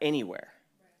that anywhere,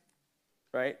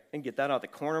 right? They can get that out the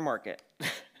corner market.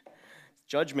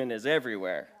 Judgment is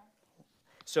everywhere.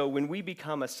 So when we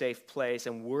become a safe place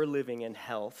and we're living in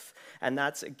health, and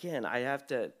that's, again, I have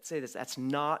to say this, that's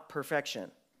not perfection.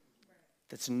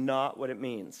 That's not what it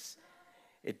means.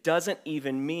 It doesn't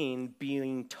even mean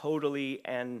being totally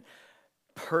and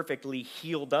perfectly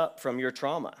healed up from your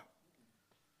trauma.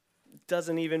 It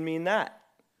doesn't even mean that.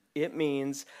 It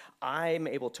means I'm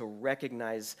able to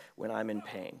recognize when I'm in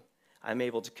pain. I'm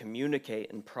able to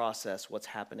communicate and process what's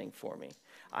happening for me.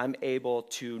 I'm able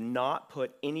to not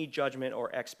put any judgment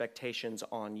or expectations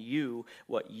on you,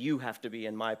 what you have to be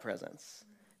in my presence.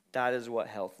 That is what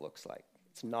health looks like.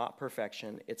 It's not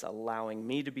perfection. It's allowing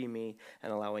me to be me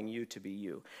and allowing you to be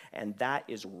you. And that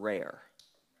is rare.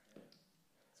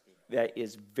 That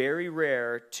is very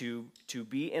rare to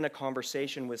be in a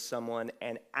conversation with someone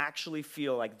and actually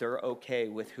feel like they're okay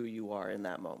with who you are in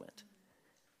that moment.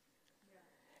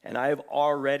 And I've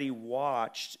already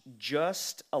watched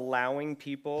just allowing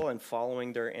people and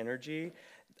following their energy.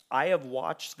 I have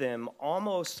watched them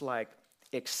almost like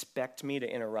expect me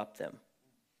to interrupt them.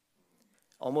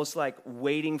 Almost like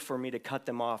waiting for me to cut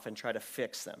them off and try to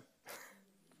fix them.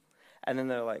 And then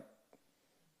they're like,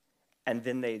 and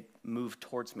then they move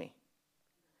towards me.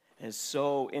 And it's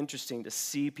so interesting to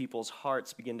see people's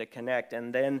hearts begin to connect,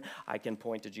 and then I can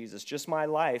point to Jesus. Just my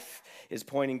life is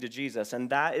pointing to Jesus,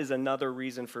 and that is another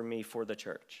reason for me for the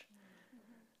church.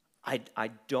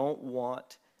 I don't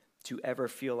want to ever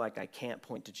feel like I can't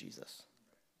point to Jesus.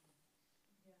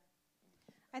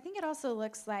 I think it also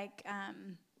looks like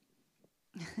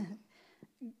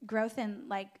growth in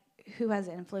like who has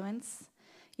influence,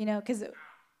 you know, because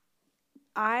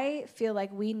I feel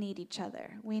like we need each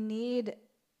other. We need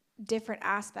different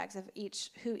aspects of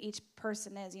who each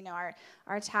person is. You know,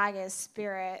 our tag is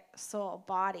spirit, soul,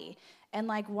 body. And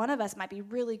like one of us might be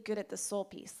really good at the soul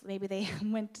piece. Maybe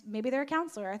they're a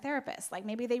counselor or a therapist. Like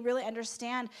maybe they really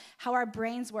understand how our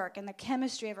brains work and the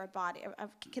chemistry of our body, of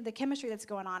the chemistry that's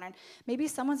going on. And maybe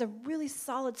someone's a really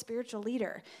solid spiritual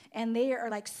leader and they are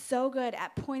like so good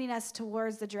at pointing us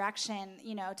towards the direction,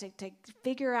 you know, to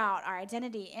figure out our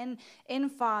identity in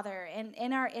Father and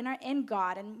in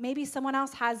God. And maybe someone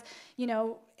else has, you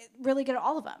know, really good at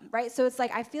all of them, right? So it's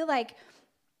like I feel like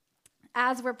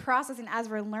as we're processing, as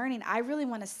we're learning, I really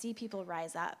want to see people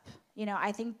rise up. You know,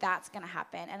 I think that's going to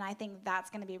happen, and I think that's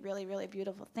going to be a really, really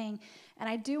beautiful thing. And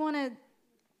I do want to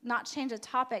not change the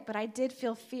topic, but I did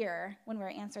feel fear when we were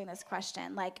answering this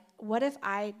question. Like, what if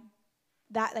that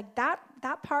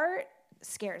part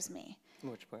scares me?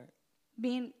 Which part?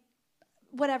 Being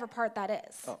whatever part that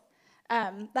is. Oh.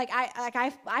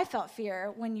 I felt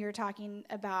fear when you were talking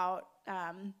about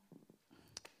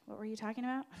what were you talking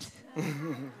about?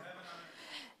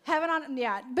 Heaven on,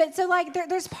 yeah. But so like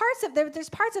there's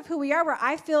parts of who we are where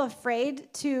I feel afraid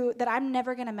that I'm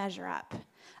never going to measure up.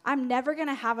 I'm never going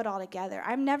to have it all together.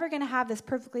 I'm never going to have this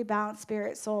perfectly balanced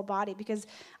spirit, soul, body because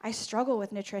I struggle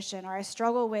with nutrition or I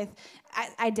struggle with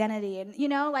identity. And, you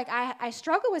know, like I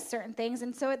struggle with certain things.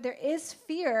 And so there is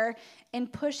fear in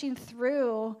pushing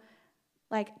through,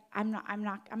 like, I'm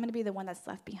going to be the one that's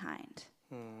left behind.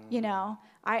 You know,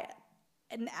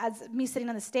 and as me sitting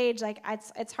on the stage, like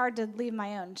it's hard to leave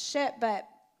my own ship, but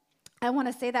I want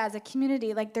to say that as a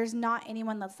community, like there's not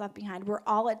anyone that's left behind. We're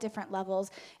all at different levels,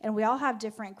 and we all have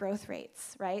different growth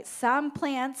rates, right? Some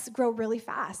plants grow really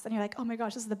fast, and you're like, oh my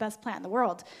gosh, this is the best plant in the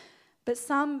world. But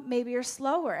some maybe are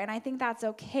slower, and I think that's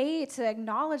okay to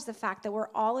acknowledge the fact that we're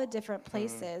all at different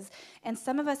places, and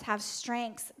some of us have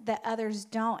strengths that others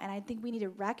don't, and I think we need to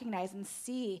recognize and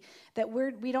see that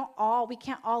we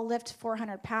can't all lift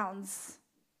 400 pounds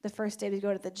the first day we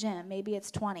go to the gym. Maybe it's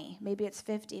 20, maybe it's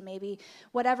 50, maybe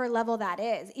whatever level that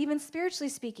is. Even spiritually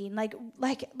speaking,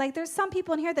 like there's some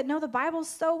people in here that know the Bible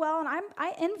so well, and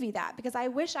I envy that because I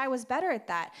wish I was better at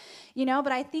that,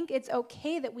 but I think it's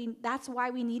okay that that's why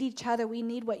we need each other. We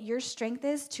need what your strength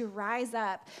is to rise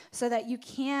up so that you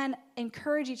can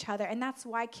encourage each other, and that's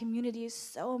why community is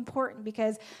so important,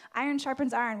 because iron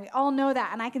sharpens iron. We all know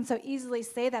that, and I can so easily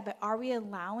say that, but are we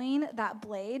allowing that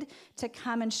blade to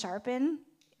come and sharpen?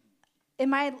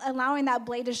 Am I allowing that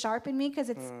blade to sharpen me? Because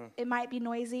it might be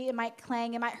noisy, it might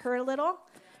clang, it might hurt a little,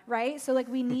 right? So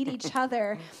we need each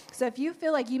other. So if you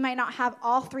feel like you might not have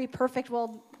all three perfect,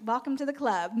 well, welcome to the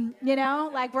club,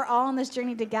 we're all on this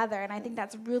journey together. And I think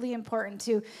that's really important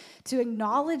to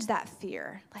acknowledge that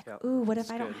fear. Ooh, what if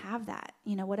I don't have that?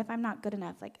 What if I'm not good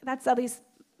enough? That's at least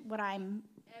what I'm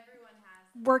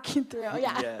working through.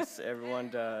 Yeah. Yes, everyone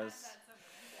does.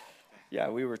 Yeah,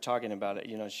 we were talking about it.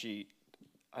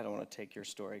 I don't want to take your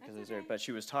story because it's there, but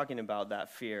she was talking about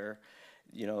that fear,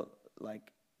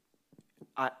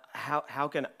 how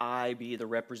can I be the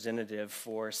representative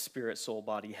for spirit, soul,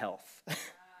 body health?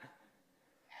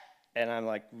 And I'm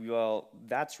like, well,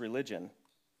 that's religion.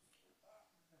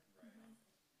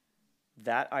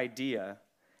 That idea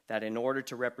that in order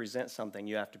to represent something,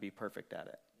 you have to be perfect at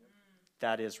it.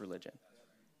 That is religion.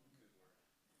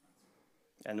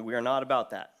 And we are not about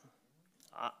that.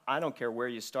 I don't care where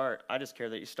you start. I just care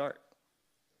that you start.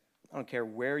 I don't care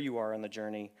where you are on the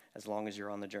journey as long as you're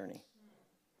on the journey.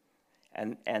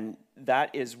 And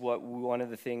that is one of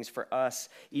the things for us,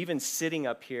 even sitting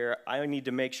up here, I need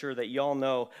to make sure that y'all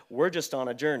know we're just on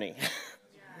a journey.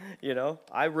 Yeah.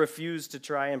 I refuse to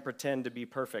try and pretend to be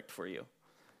perfect for you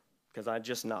because I'm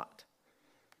just not.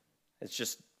 I'm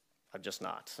just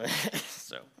not.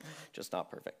 So, just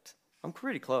not perfect. I'm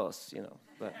pretty close,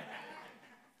 but...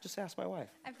 Just ask my wife.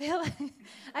 I feel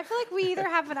like we either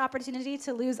have an opportunity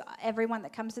to lose everyone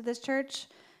that comes to this church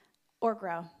or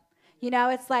grow.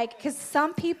 It's because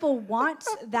some people want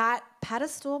that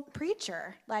pedestal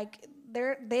preacher.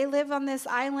 They live on this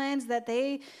island that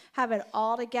they have it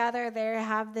all together. They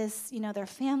have this, their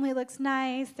family looks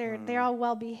nice. They're all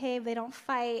well behaved. They don't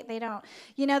fight. They don't,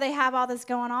 they have all this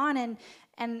going on.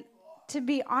 And to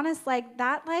be honest,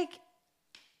 that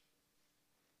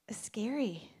is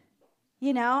scary.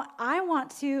 I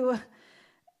want to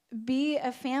be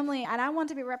a family, and I want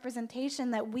to be a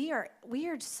representation that we are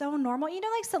so normal.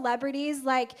 Celebrities,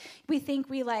 we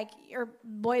think or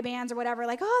boy bands or whatever, oh,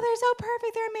 they're so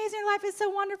perfect, they're amazing, their life is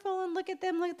so wonderful, and look at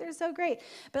them, they're so great.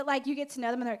 But you get to know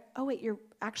them, and they're like, oh wait, you're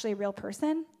actually a real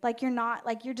person. You're not,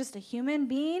 you're just a human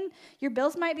being. Your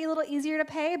bills might be a little easier to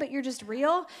pay, but you're just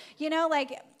real.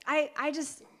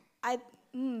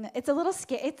 It's a little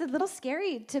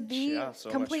scary to be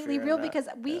completely real because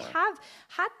we have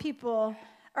had people,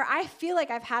 or I feel like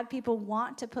I've had people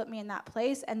want to put me in that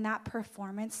place, and that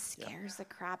performance scares the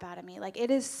crap out of me.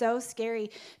 It is so scary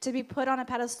to be put on a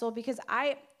pedestal because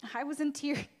I was in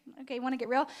tears. Okay, you want to get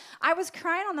real? I was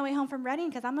crying on the way home from Reading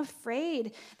because I'm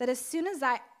afraid that as soon as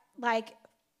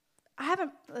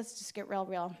let's just get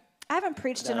real. I haven't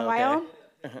preached in a while.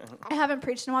 I haven't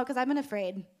preached in a while because I've been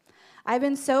afraid. I've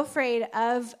been so afraid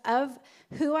of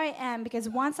who I am, because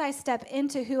once I step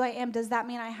into who I am, does that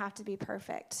mean I have to be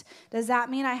perfect? Does that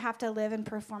mean I have to live in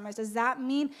performance? Does that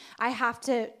mean I have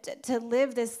to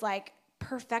live this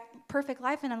perfect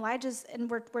life? And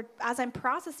we're as I'm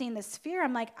processing this fear,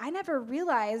 I'm I never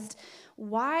realized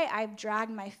why I've dragged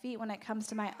my feet when it comes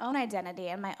to my own identity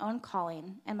and my own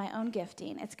calling and my own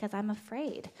gifting. It's because I'm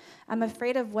afraid. I'm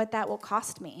afraid of what that will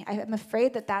cost me. I'm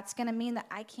afraid that that's going to mean that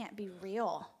I can't be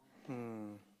real.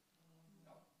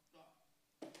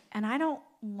 And I don't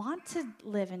want to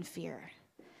live in fear,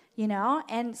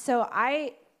 And so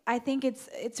I think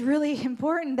it's really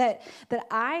important that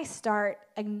I start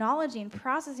acknowledging,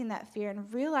 processing that fear,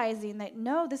 and realizing that,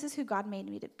 no, this is who God made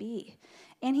me to be.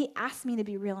 And he asked me to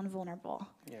be real and vulnerable.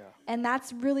 Yeah. And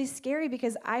that's really scary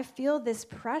because I feel this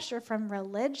pressure from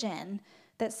religion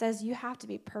that says you have to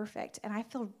be perfect. And I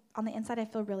feel on the inside, I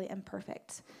feel really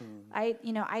imperfect. I'm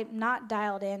not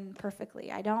dialed in perfectly.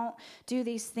 I don't do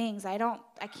these things. I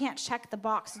can't check the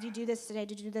box. Did you do this today?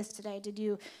 Did you do this today? Did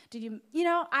you,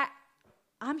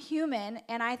 I'm human,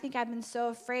 and I think I've been so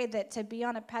afraid that to be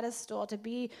on a pedestal, to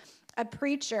be a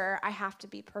preacher, I have to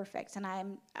be perfect. And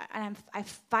I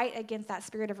fight against that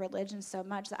spirit of religion so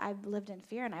much that I've lived in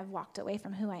fear and I've walked away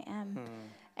from who I am.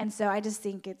 And so I just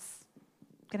think it's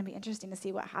going to be interesting to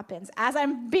see what happens as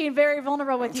I'm being very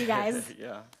vulnerable with you guys.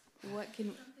 Yeah. What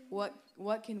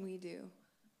can we do?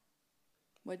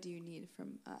 What do you need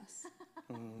from us?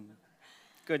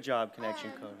 Good job,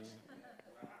 Connection Cody.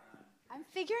 I'm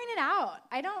figuring it out.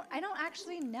 I don't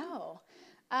actually know.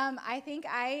 I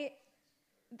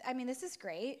mean, this is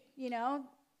great,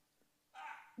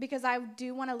 because I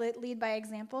do want to lead by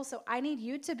example. So I need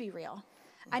you to be real.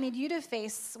 I need you to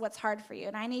face what's hard for you,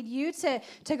 and I need you to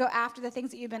go after the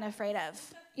things that you've been afraid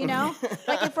of.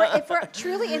 Like if we're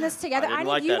truly in this together, I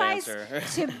need you guys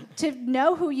to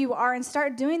know who you are and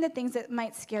start doing the things that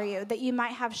might scare you, that you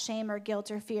might have shame or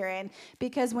guilt or fear in.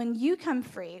 Because when you come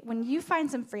free, when you find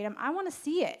some freedom, I want to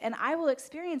see it, and I will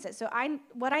experience it. So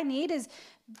what I need is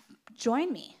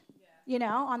join me,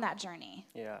 on that journey.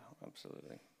 Yeah,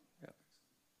 absolutely. Yeah,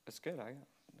 that's good.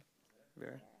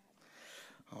 Very.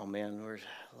 Oh man, we're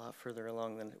a lot further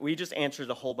along than we just answered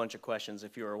a whole bunch of questions.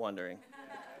 If you were wondering,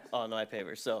 on my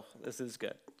paper. So this is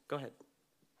good. Go ahead.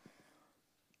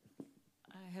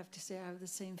 I have to say I have the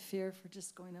same fear for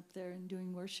just going up there and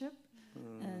doing worship,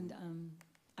 and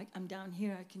I'm down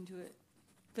here. I can do it,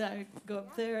 but I go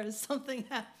up there something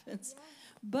happens.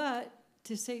 But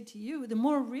to say to you, the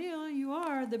more real you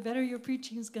are, the better your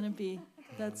preaching is going to be.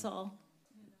 That's all.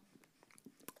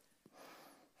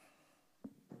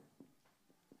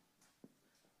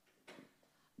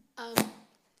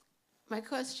 My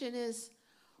question is,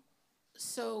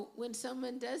 so when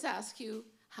someone does ask you,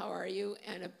 how are you,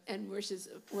 and worship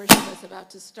is about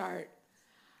to start,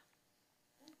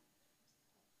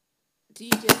 do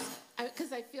you just,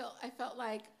 because I felt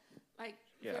like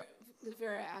Yeah.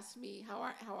 Vera asked me how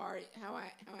I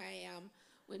am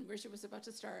when worship was about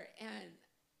to start, and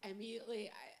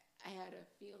immediately I had a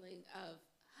feeling of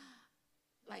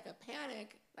like a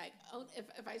panic, like, oh,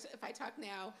 if I talk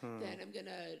now, then I'm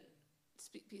gonna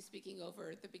be speaking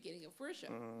over the beginning of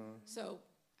worship. So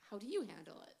how do you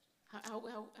handle it? How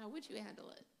would you handle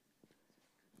it?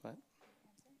 What?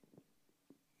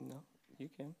 No, you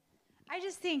can. I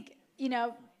just think,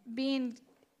 being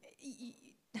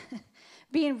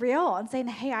being real and saying,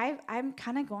 hey, I'm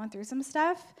kind of going through some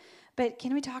stuff, but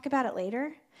can we talk about it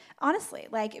later? Honestly,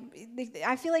 like,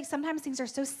 I feel like sometimes things are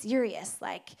so serious,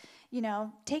 like,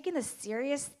 taking the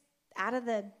serious out of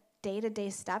the day-to-day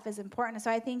stuff is important.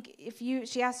 So I think if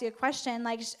she asks you a question,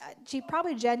 like, she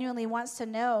probably genuinely wants to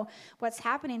know what's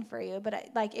happening for you.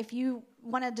 But like, if you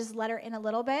want to just let her in a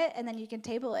little bit, and then you can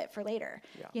table it for later,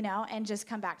 and just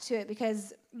come back to it,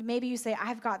 because maybe you say,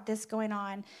 I've got this going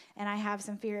on and I have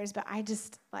some fears, but I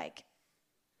just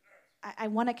I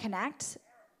want to connect.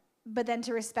 But then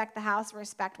to respect the house,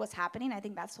 respect what's happening, I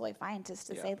think that's totally fine. Just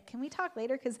to say, can we talk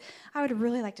later? Because I would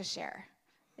really like to share.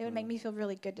 It would make me feel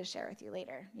really good to share with you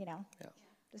later, Yeah.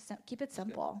 Just keep it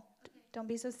simple. Don't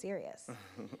be so serious.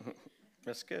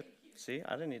 That's good. See,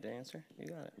 I didn't need to answer. You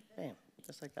got it. Bam,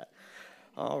 just like that.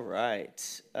 All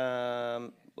right.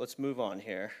 Let's move on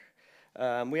here.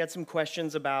 We had some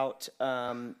questions about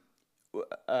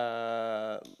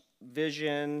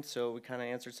vision, so we kind of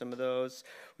answered some of those.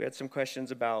 We had some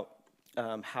questions about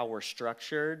how we're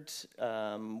structured,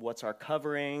 what's our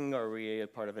covering, are we a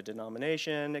part of a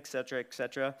denomination, et cetera, et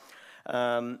cetera.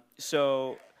 And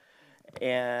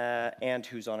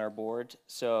who's on our board.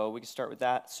 So we can start with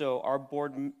that. So our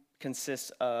board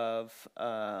consists of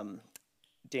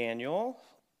Daniel,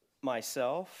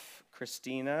 myself,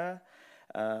 Christina,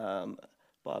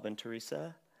 Bob and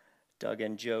Teresa, Doug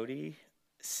and Jody,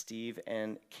 Steve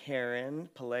and Karen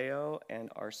Paleo, and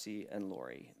RC and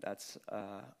Lori. That's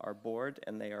our board,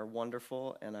 and they are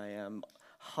wonderful, and I am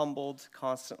humbled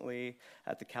constantly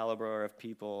at the caliber of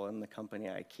people and the company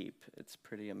I keep. It's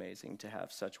pretty amazing to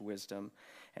have such wisdom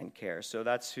and care. So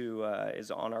that's who is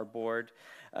on our board.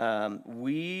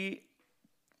 We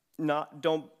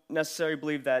don't necessarily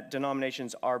believe that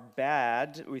denominations are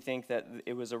bad. We think that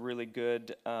it was a really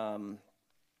good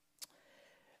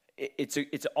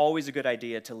it's always a good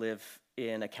idea to live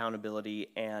in accountability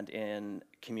and in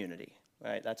community,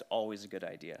 right? That's always a good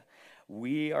idea.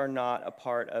 We are not a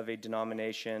part of a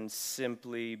denomination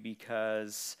simply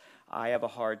because I have a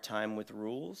hard time with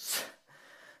rules.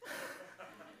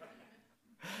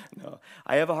 No,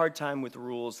 I have a hard time with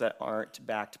rules that aren't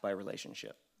backed by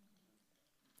relationship.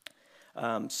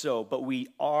 But we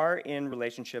are in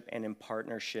relationship and in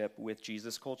partnership with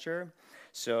Jesus Culture.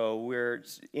 So we're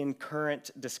in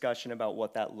current discussion about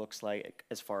what that looks like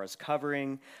as far as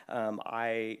covering.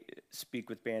 I speak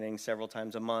with Banning several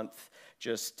times a month,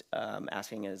 just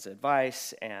asking his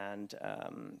advice and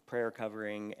prayer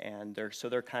covering, and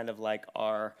they're kind of like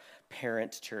our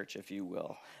parent church, if you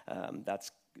will.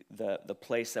 That's the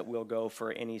place that we'll go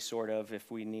for any sort of,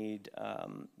 if we need,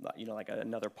 like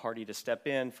another party to step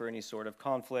in for any sort of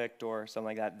conflict or something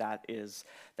like that, that is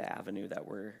the avenue that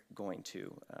we're going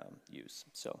to use.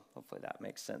 So hopefully that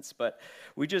makes sense. But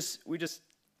we just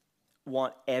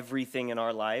want everything in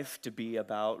our life to be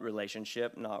about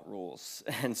relationship, not rules.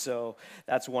 And so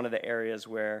that's one of the areas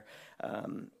where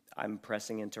I'm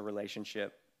pressing into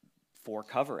relationship for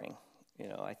covering.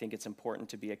 I think it's important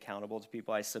to be accountable to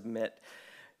people. I submit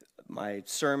my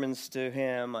sermons to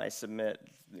him. I submit,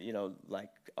 like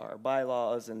our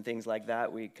bylaws and things like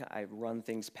that. I run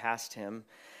things past him,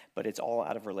 but it's all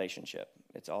out of relationship.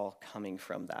 It's all coming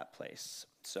from that place.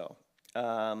 So,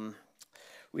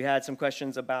 we had some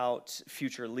questions about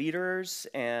future leaders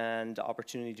and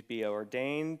opportunity to be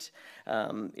ordained.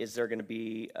 Is there going to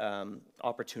be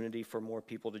opportunity for more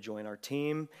people to join our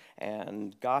team?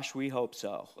 And gosh, we hope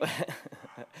so.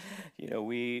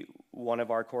 One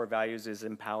of our core values is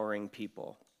empowering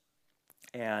people.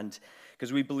 And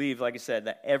because we believe, like I said,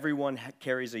 that everyone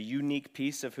carries a unique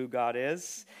piece of who God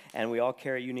is, and we all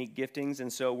carry unique giftings.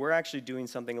 And so we're actually doing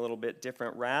something a little bit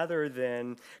different. Rather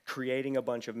than creating a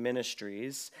bunch of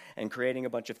ministries and creating a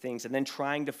bunch of things and then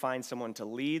trying to find someone to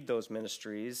lead those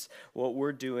ministries, what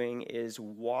we're doing is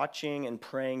watching and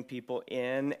praying people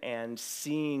in and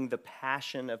seeing the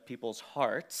passion of people's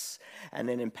hearts and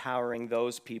then empowering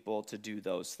those people to do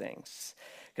those things.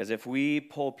 Because if we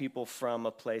pull people from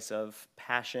a place of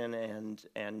passion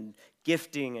and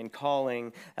gifting and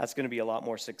calling, that's going to be a lot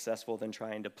more successful than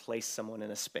trying to place someone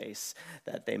in a space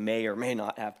that they may or may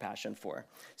not have passion for.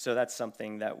 So that's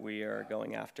something that we are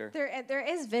going after. There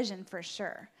is vision for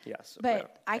sure. Yes.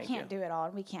 But I can't do it all,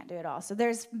 and we can't do it all. So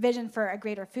there's vision for a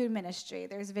greater food ministry.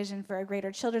 There's vision for a greater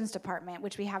children's department,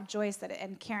 which we have Joyce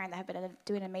and Karen that have been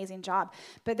doing an amazing job.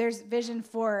 But there's vision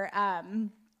for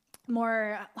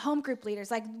more home group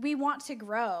leaders. Like, we want to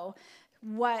grow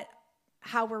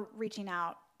how we're reaching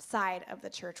outside of the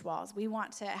church walls. We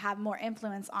want to have more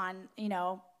influence on,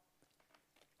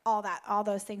 all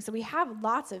those things. So we have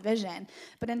lots of vision,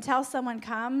 but until someone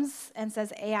comes and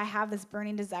says, hey, I have this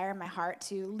burning desire in my heart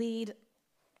to lead,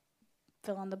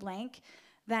 fill in the blank,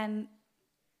 then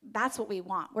that's what we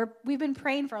want. We've been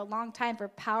praying for a long time for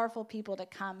powerful people to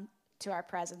come to our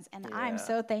presence, and I'm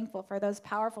so thankful for those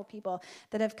powerful people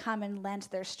that have come and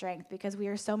lent their strength, because we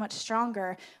are so much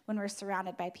stronger when we're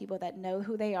surrounded by people that know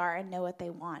who they are and know what they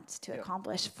want to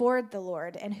accomplish for the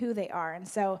Lord and who they are. And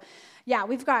so,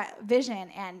 we've got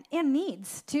vision and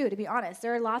needs too, to be honest.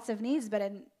 There are lots of needs, but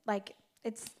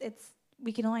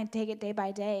we can only take it day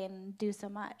by day and do so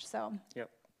much. So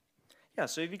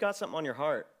so if you got something on your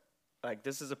heart, like,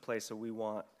 this is a place that we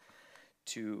want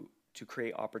to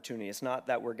create opportunity. It's not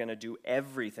that we're going to do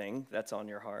everything that's on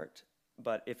your heart,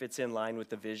 but if it's in line with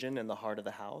the vision and the heart of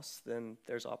the house, then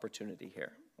there's opportunity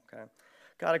here, okay?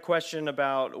 Got a question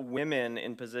about women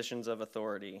in positions of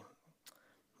authority.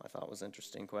 I thought was an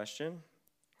interesting question.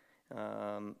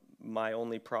 My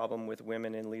only problem with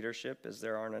women in leadership is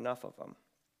there aren't enough of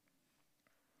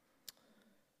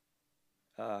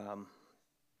them.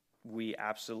 We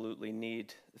absolutely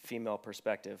need female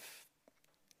perspective,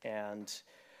 and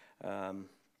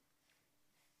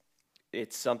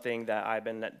it's something that I've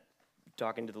been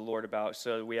talking to the Lord about.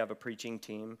 So we have a preaching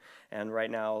team, and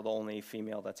right now the only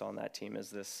female that's on that team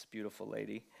is this beautiful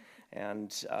lady.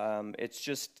 And it's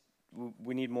just,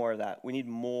 we need more of that. We need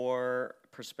more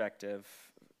perspective,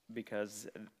 because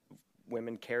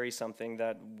women carry something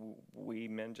that we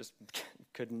men just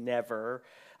could never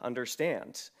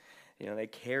understand. They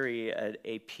carry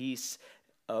a piece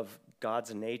of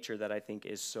God's nature that I think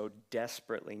is so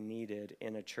desperately needed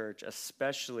in a church,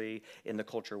 especially in the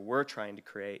culture we're trying to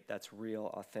create that's real,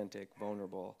 authentic,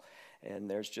 vulnerable. And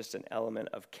there's just an element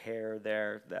of care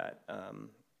there that,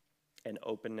 and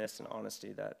openness and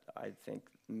honesty that I think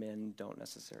men don't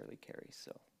necessarily carry.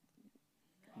 So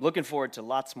looking forward to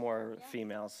lots more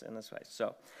females in this way.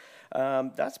 So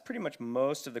that's pretty much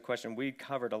most of the question. We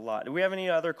covered a lot. Do we have any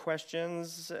other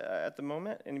questions at the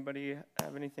moment? Anybody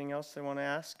have anything else they want to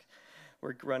ask?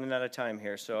 We're running out of time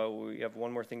here, so we have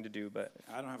one more thing to do. But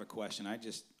I don't have a question. I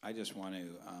just want to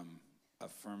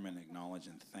affirm and acknowledge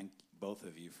and thank both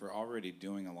of you for already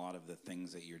doing a lot of the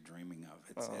things that you're dreaming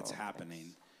of. It's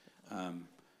happening.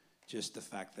 Just the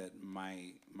fact that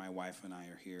my wife and I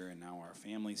are here, and now our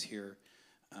family's here.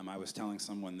 I was telling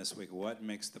someone this week, what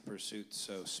makes the Pursuit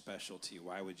so special to you?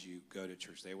 Why would you go to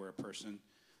church? They were a person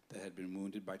that had been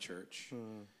wounded by church.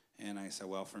 And I said,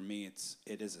 well, for me,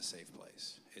 it is a safe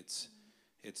place.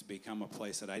 It's become a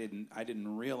place that I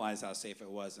didn't realize how safe it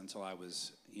was until I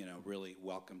was, really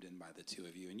welcomed in by the two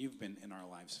of you. And you've been in our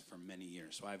lives for many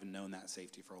years, so I've known that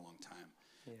safety for a long time.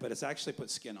 Yeah. But it's actually put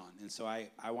skin on. And so I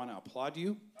want to applaud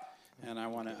you, and I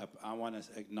want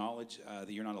to acknowledge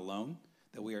that you're not alone,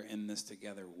 that we are in this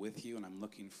together with you, and I'm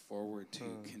looking forward to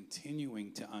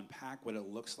continuing to unpack what it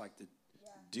looks like to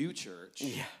do church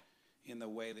in the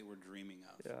way that we're dreaming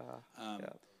of. Yeah.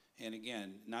 And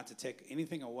again, not to take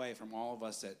anything away from all of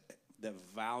us that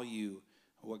value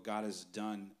what God has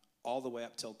done all the way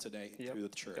up till today through the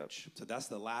church. So that's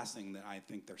the last thing that I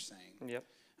think they're saying. Yep.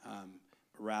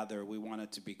 Rather, we want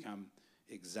it to become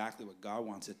exactly what God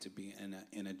wants it to be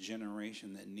in a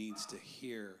generation that needs to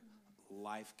hear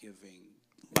life-giving,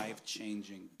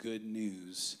 life-changing good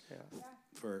news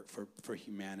for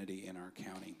humanity in our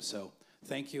county. So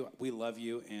thank you. We love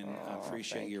you and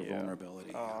appreciate your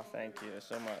vulnerability. Oh, thank you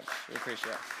so much. We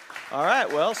appreciate it. All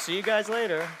right, well, see you guys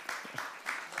later.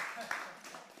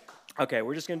 Okay,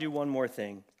 we're just going to do one more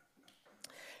thing.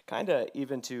 Kind of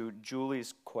even to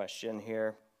Julie's question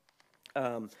here.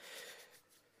 I'll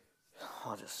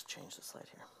just change the slide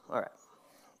here. All right.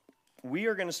 We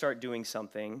are going to start doing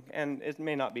something, and it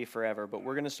may not be forever, but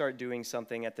we're going to start doing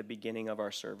something at the beginning of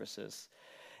our services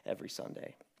every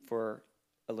Sunday for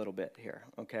a little bit here,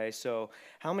 okay? So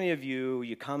how many of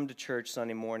you come to church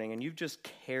Sunday morning and you've just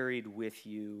carried with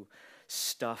you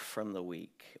stuff from the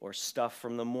week or stuff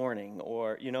from the morning,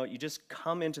 or, you just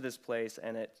come into this place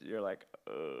and you're like,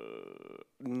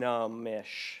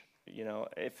 numb-ish,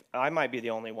 if I might be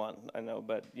the only one, I know,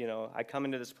 but, I come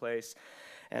into this place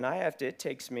and it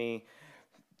takes me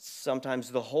sometimes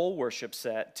the whole worship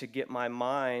set to get my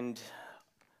mind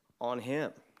on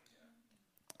Him.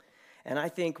 And I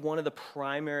think one of the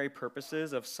primary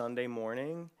purposes of Sunday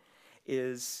morning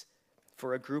is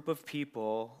for a group of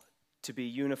people to be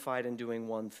unified in doing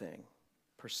one thing,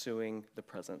 pursuing the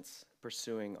presence,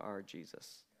 pursuing our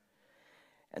Jesus,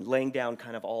 and laying down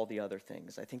kind of all the other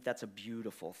things. I think that's a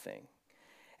beautiful thing.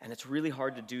 And it's really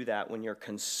hard to do that when you're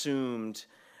consumed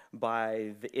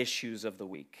by the issues of the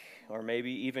week, or maybe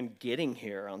even getting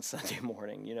here on Sunday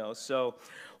morning, So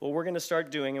what we're going to start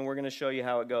doing, and we're going to show you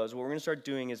how it goes, what we're going to start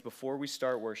doing is before we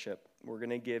start worship, we're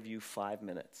going to give you 5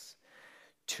 minutes,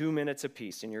 2 minutes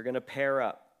apiece, and you're going to pair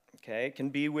up. Okay, it can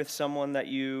be with someone that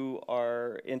you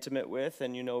are intimate with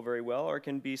and you know very well, or it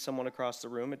can be someone across the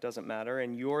room. It doesn't matter,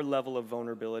 and your level of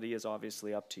vulnerability is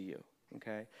obviously up to you,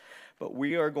 okay? But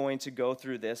we are going to go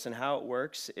through this, and how it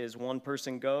works is one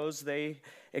person goes, they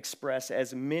express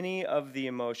as many of the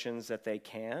emotions that they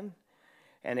can,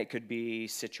 and it could be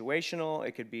situational,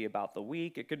 it could be about the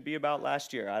week, it could be about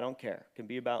last year, I don't care. It can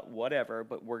be about whatever,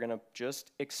 but we're going to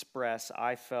just express,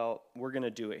 we're going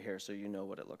to do it here so you know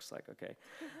what it looks like, okay?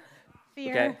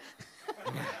 Fear.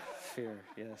 Okay. Fear,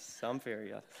 yes, some fear,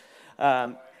 yes.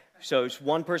 So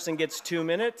one person gets 2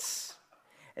 minutes,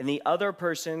 and the other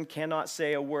person cannot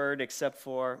say a word except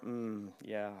for,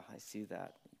 yeah, I see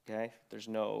that. Okay? There's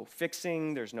no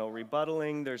fixing, there's no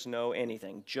rebuttaling, there's no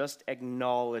anything. Just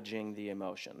acknowledging the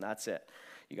emotion. That's it.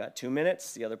 You got 2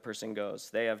 minutes, the other person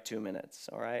goes. They have 2 minutes,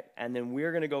 all right? And then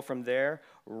we're going to go from there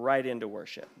right into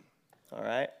worship, all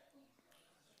right?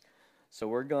 So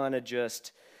we're going to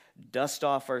just dust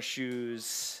off our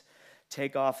shoes,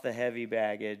 take off the heavy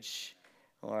baggage,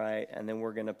 all right? And then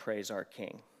we're going to praise our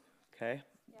King, okay?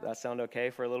 Yeah. That sound okay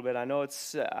for a little bit? I know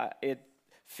it's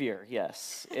fear,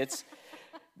 yes. It's...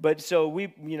 But so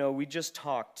we just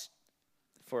talked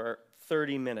for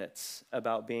 30 minutes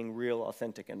about being real,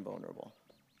 authentic, and vulnerable.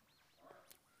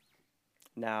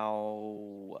 Now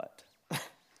what?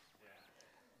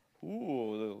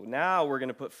 Ooh, now we're going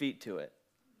to put feet to it.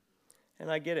 And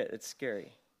I get it, it's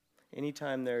scary.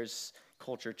 Anytime there's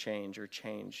culture change or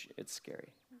change, it's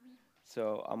scary. Mm-hmm.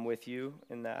 So I'm with you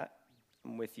in that.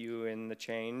 I'm with you in the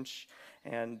change.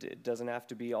 And it doesn't have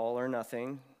to be all or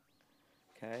nothing.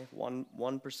 Okay,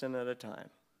 1% at a time,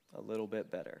 a little bit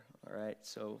better, all right?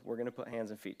 So we're going to put hands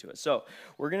and feet to it. So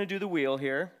we're going to do the wheel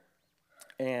here,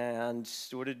 and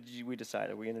what did we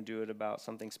decide? Are we going to do it about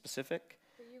something specific?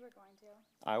 So you were going to.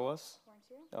 I was? Weren't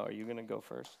you? Oh, are you going to go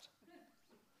first?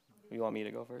 You want me to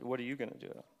go first? What are you going to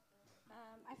do?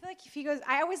 I feel like if he goes,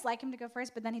 I always like him to go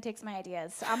first, but then he takes my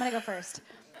ideas, so I'm going to go first.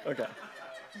 Okay.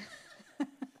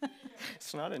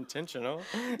 It's not intentional.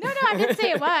 No, I didn't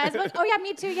say it was. But, oh, yeah,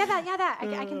 me too. Yeah, that.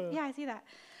 I see that.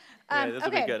 This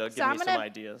will be good. It'll give me some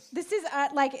ideas. This is,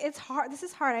 it's hard. This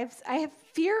is hard. I have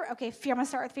fear. Okay, fear. I'm going to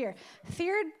start with fear.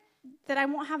 Fear that I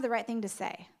won't have the right thing to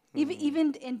say.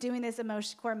 Even in doing this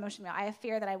core emotion wheel, I have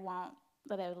fear that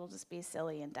that it'll just be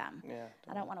silly and dumb. Yeah.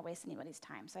 I don't want to waste anybody's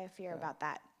time, so I have fear about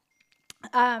that.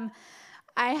 I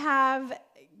have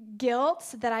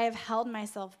guilt that I have held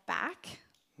myself back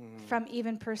from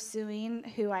even pursuing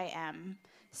who I am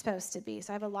supposed to be.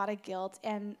 So I have a lot of guilt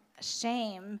and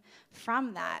shame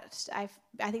from that. I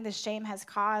think the shame has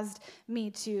caused me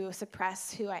to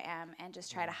suppress who I am and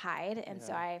just try to hide. And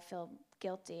so I feel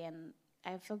guilty, and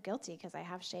I feel guilty because I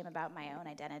have shame about my own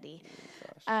identity.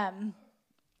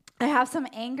 I have some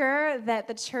anger that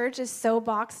the church is so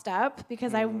boxed up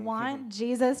because I want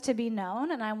Jesus to be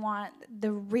known, and I want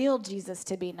the real Jesus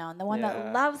to be known, the one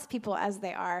that loves people as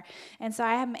they are. And so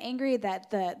I am angry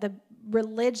that the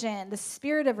religion, the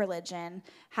spirit of religion,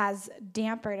 has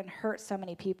dampened and hurt so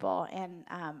many people. And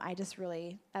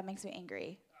that makes me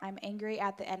angry. I'm angry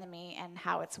at the enemy and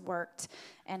how it's worked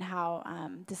and how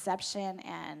deception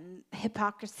and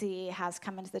hypocrisy has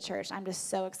come into the church. I'm just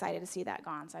so excited to see that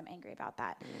gone, so I'm angry about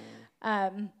that.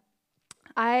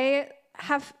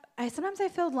 Sometimes I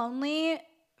feel lonely,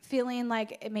 feeling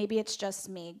like maybe it's just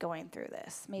me going through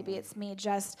this. Maybe it's me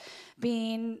just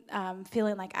being,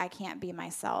 feeling like I can't be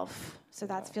myself. So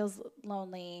that feels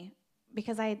lonely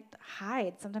because I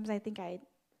hide. Sometimes I think I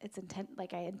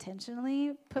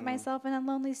intentionally put myself in a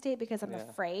lonely state because I'm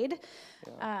afraid.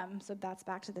 So that's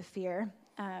back to the fear.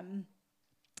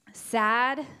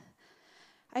 Sad.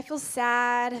 I feel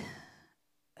sad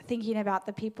thinking about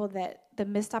the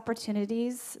missed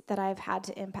opportunities that I've had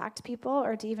to impact people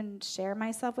or to even share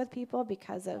myself with people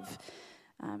because of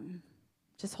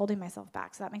just holding myself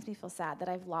back. So that makes me feel sad that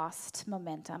I've lost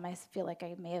momentum. I feel like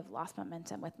I may have lost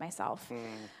momentum with myself.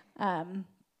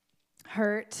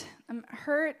 Hurt. I'm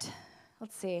hurt.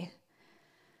 Let's see.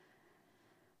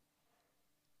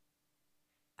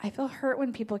 I feel hurt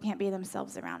when people can't be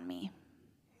themselves around me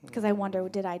because I wonder,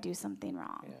 did I do something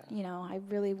wrong? I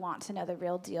really want to know the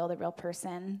real deal, the real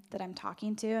person that I'm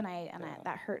talking to, and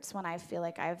that hurts when I feel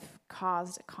like I've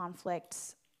caused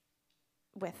conflict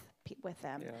with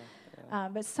them.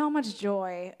 But so much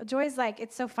joy. Joy is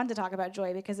it's so fun to talk about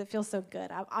joy because it feels so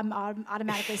good. I'm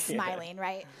automatically smiling,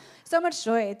 right? So much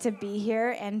joy to be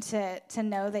here and to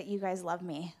know that you guys love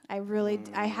me.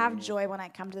 I have joy when I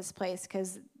come to this place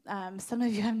because some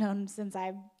of you I've known since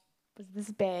I was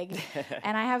this big,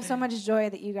 and I have so much joy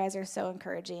that you guys are so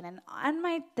encouraging. And on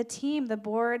the team, the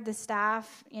board, the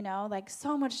staff,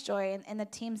 so much joy in the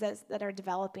teams that are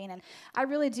developing. And I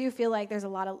really do feel like there's a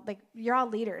lot of you're all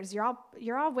leaders. You're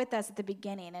all with us at the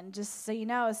beginning. And just so you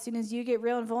know, as soon as you get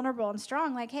real and vulnerable and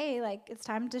strong, hey, it's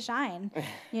time to shine.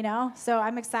 So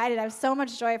I'm excited. I have so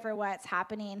much joy for what's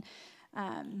happening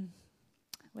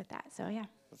with that. So yeah,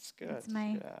 that's good. That's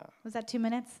was that 2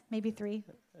 minutes? Maybe 3?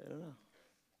 I don't know.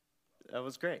 That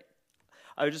was great.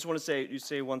 I just want to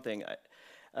say one thing.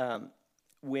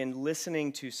 When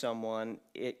listening to someone,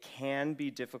 it can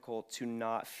be difficult to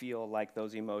not feel like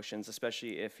those emotions,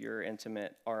 especially if you're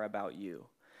intimate, are about you.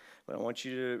 But I want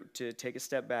you to take a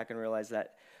step back and realize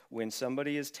that when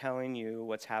somebody is telling you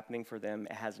what's happening for them,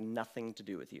 it has nothing to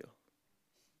do with you.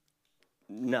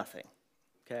 Nothing.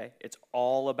 Okay? It's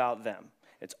all about them.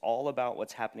 It's all about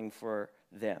what's happening for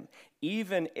them,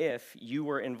 even if you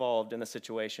were involved in a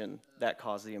situation that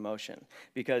caused the emotion,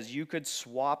 because you could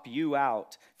swap you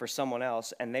out for someone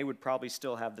else and they would probably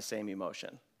still have the same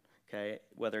emotion, okay,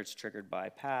 whether it's triggered by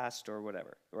past or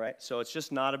whatever, right? So it's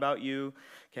just not about you,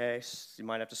 okay? You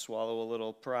might have to swallow a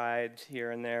little pride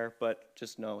here and there, but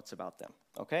just know it's about them,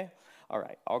 okay? All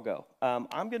right, I'll go.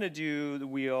 I'm going to do the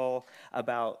wheel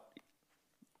about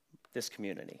this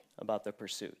community, about the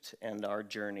pursuit and our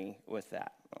journey with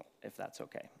that, if that's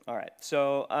okay. All right,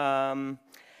 so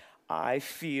I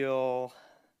feel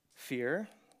fear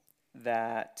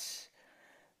that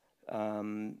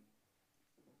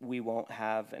we won't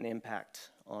have an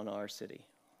impact on our city.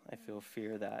 I feel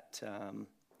fear that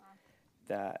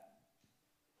that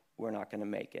we're not going to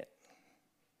make it,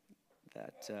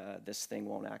 that this thing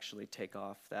won't actually take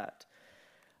off, that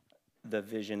the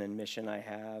vision and mission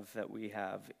that we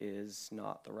have is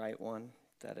not the right one,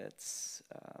 that it's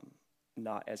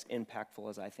not as impactful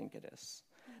as I think it is.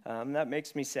 That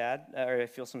makes me sad, or I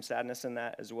feel some sadness in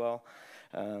that as well,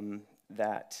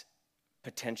 that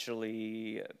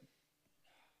potentially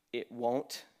it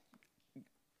won't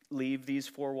leave these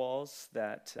 4 walls,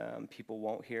 that people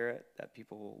won't hear it, that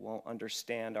people won't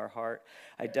understand our heart.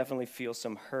 I definitely feel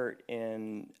some hurt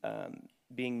in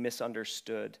being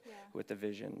misunderstood with the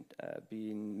vision,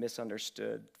 being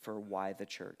misunderstood for why the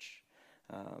church.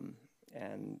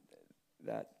 And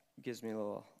that gives me a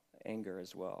little anger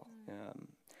as well.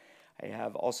 I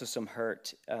have also some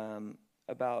hurt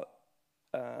about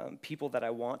people that I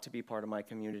want to be part of my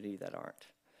community that aren't.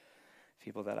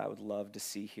 People that I would love to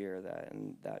see here,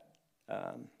 that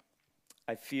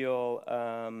I feel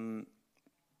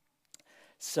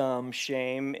some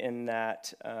shame in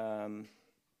that,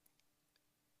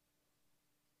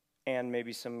 and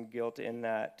maybe some guilt in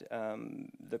that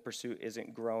the pursuit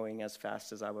isn't growing as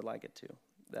fast as I would like it to.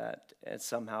 That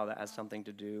somehow that has something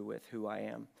to do with who I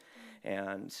am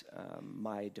and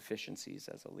my deficiencies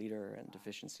as a leader and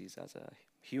deficiencies as a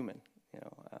human,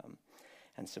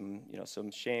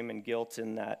 some shame and guilt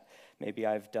in that maybe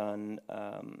I've done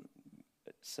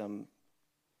some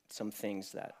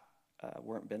things that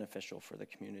weren't beneficial for the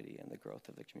community and the growth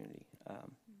of the community.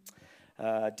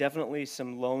 Definitely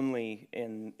some lonely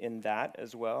in that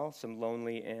as well, some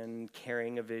lonely in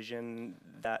carrying a vision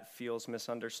that feels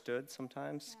misunderstood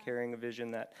sometimes, carrying a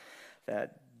vision that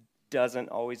doesn't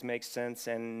always make sense,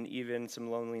 and even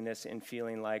some loneliness in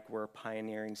feeling like we're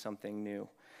pioneering something new,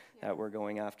 that we're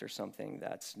going after something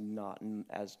that's not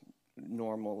as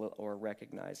normal or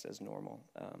recognized as normal.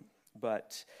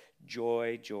 But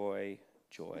joy,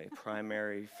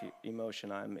 primary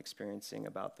emotion I'm experiencing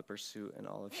about the pursuit and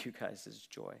all of you guys is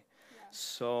joy.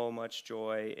 So much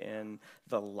joy in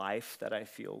the life that I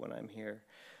feel when I'm here,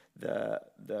 the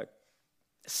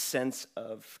sense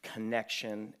of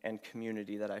connection and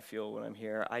community that I feel when I'm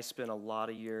here. I spent a lot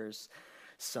of years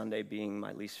Sunday being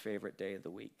my least favorite day of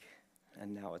the week,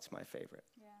 and now it's my favorite.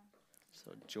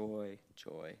 So joy.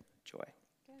 Good.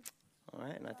 All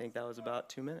right, and I think that was about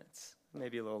 2 minutes.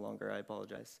 Maybe a little longer, I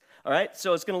apologize. All right,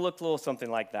 so it's going to look a little something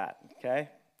like that, okay?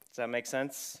 Does that make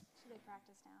sense? Should they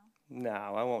practice now? No,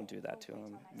 I won't do that to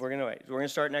them. We're going to wait. We're going to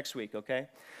start next week, okay?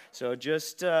 So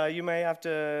just, you may have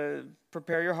to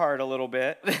prepare your heart a little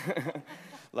bit.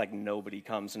 Like nobody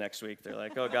comes next week. They're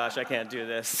like, oh gosh, I can't do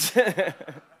this.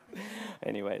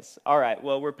 Anyways, all right,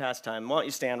 well, we're past time. Why don't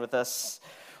you stand with us?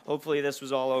 Hopefully this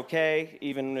was all okay.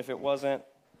 Even if it wasn't,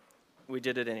 we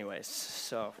did it anyways,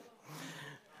 so.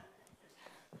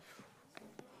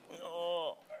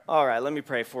 All right, let me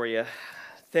pray for you.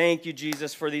 Thank you,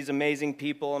 Jesus, for these amazing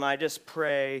people, and I just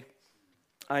pray,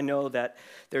 I know that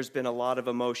there's been a lot of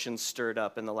emotions stirred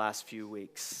up in the last few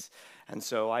weeks, and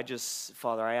so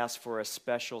Father, I ask for a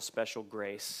special, special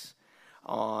grace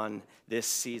on this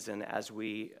season as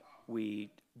we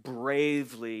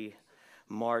bravely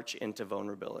march into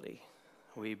vulnerability.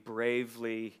 We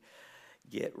bravely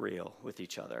get real with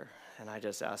each other, and I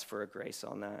just ask for a grace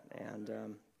on that,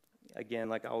 and again,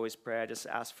 like I always pray, I just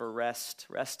ask for rest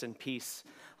and peace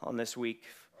on this week.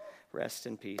 Rest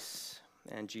and peace.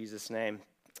 In Jesus' name,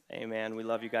 amen. We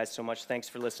love you guys so much. Thanks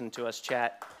for listening to us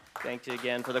chat. Thank you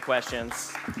again for the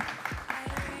questions.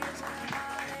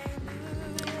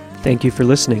 Thank you for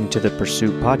listening to the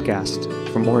Pursuit Podcast.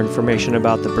 For more information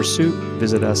about The Pursuit,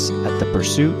 visit us at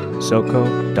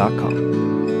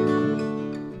thepursuitsoco.com.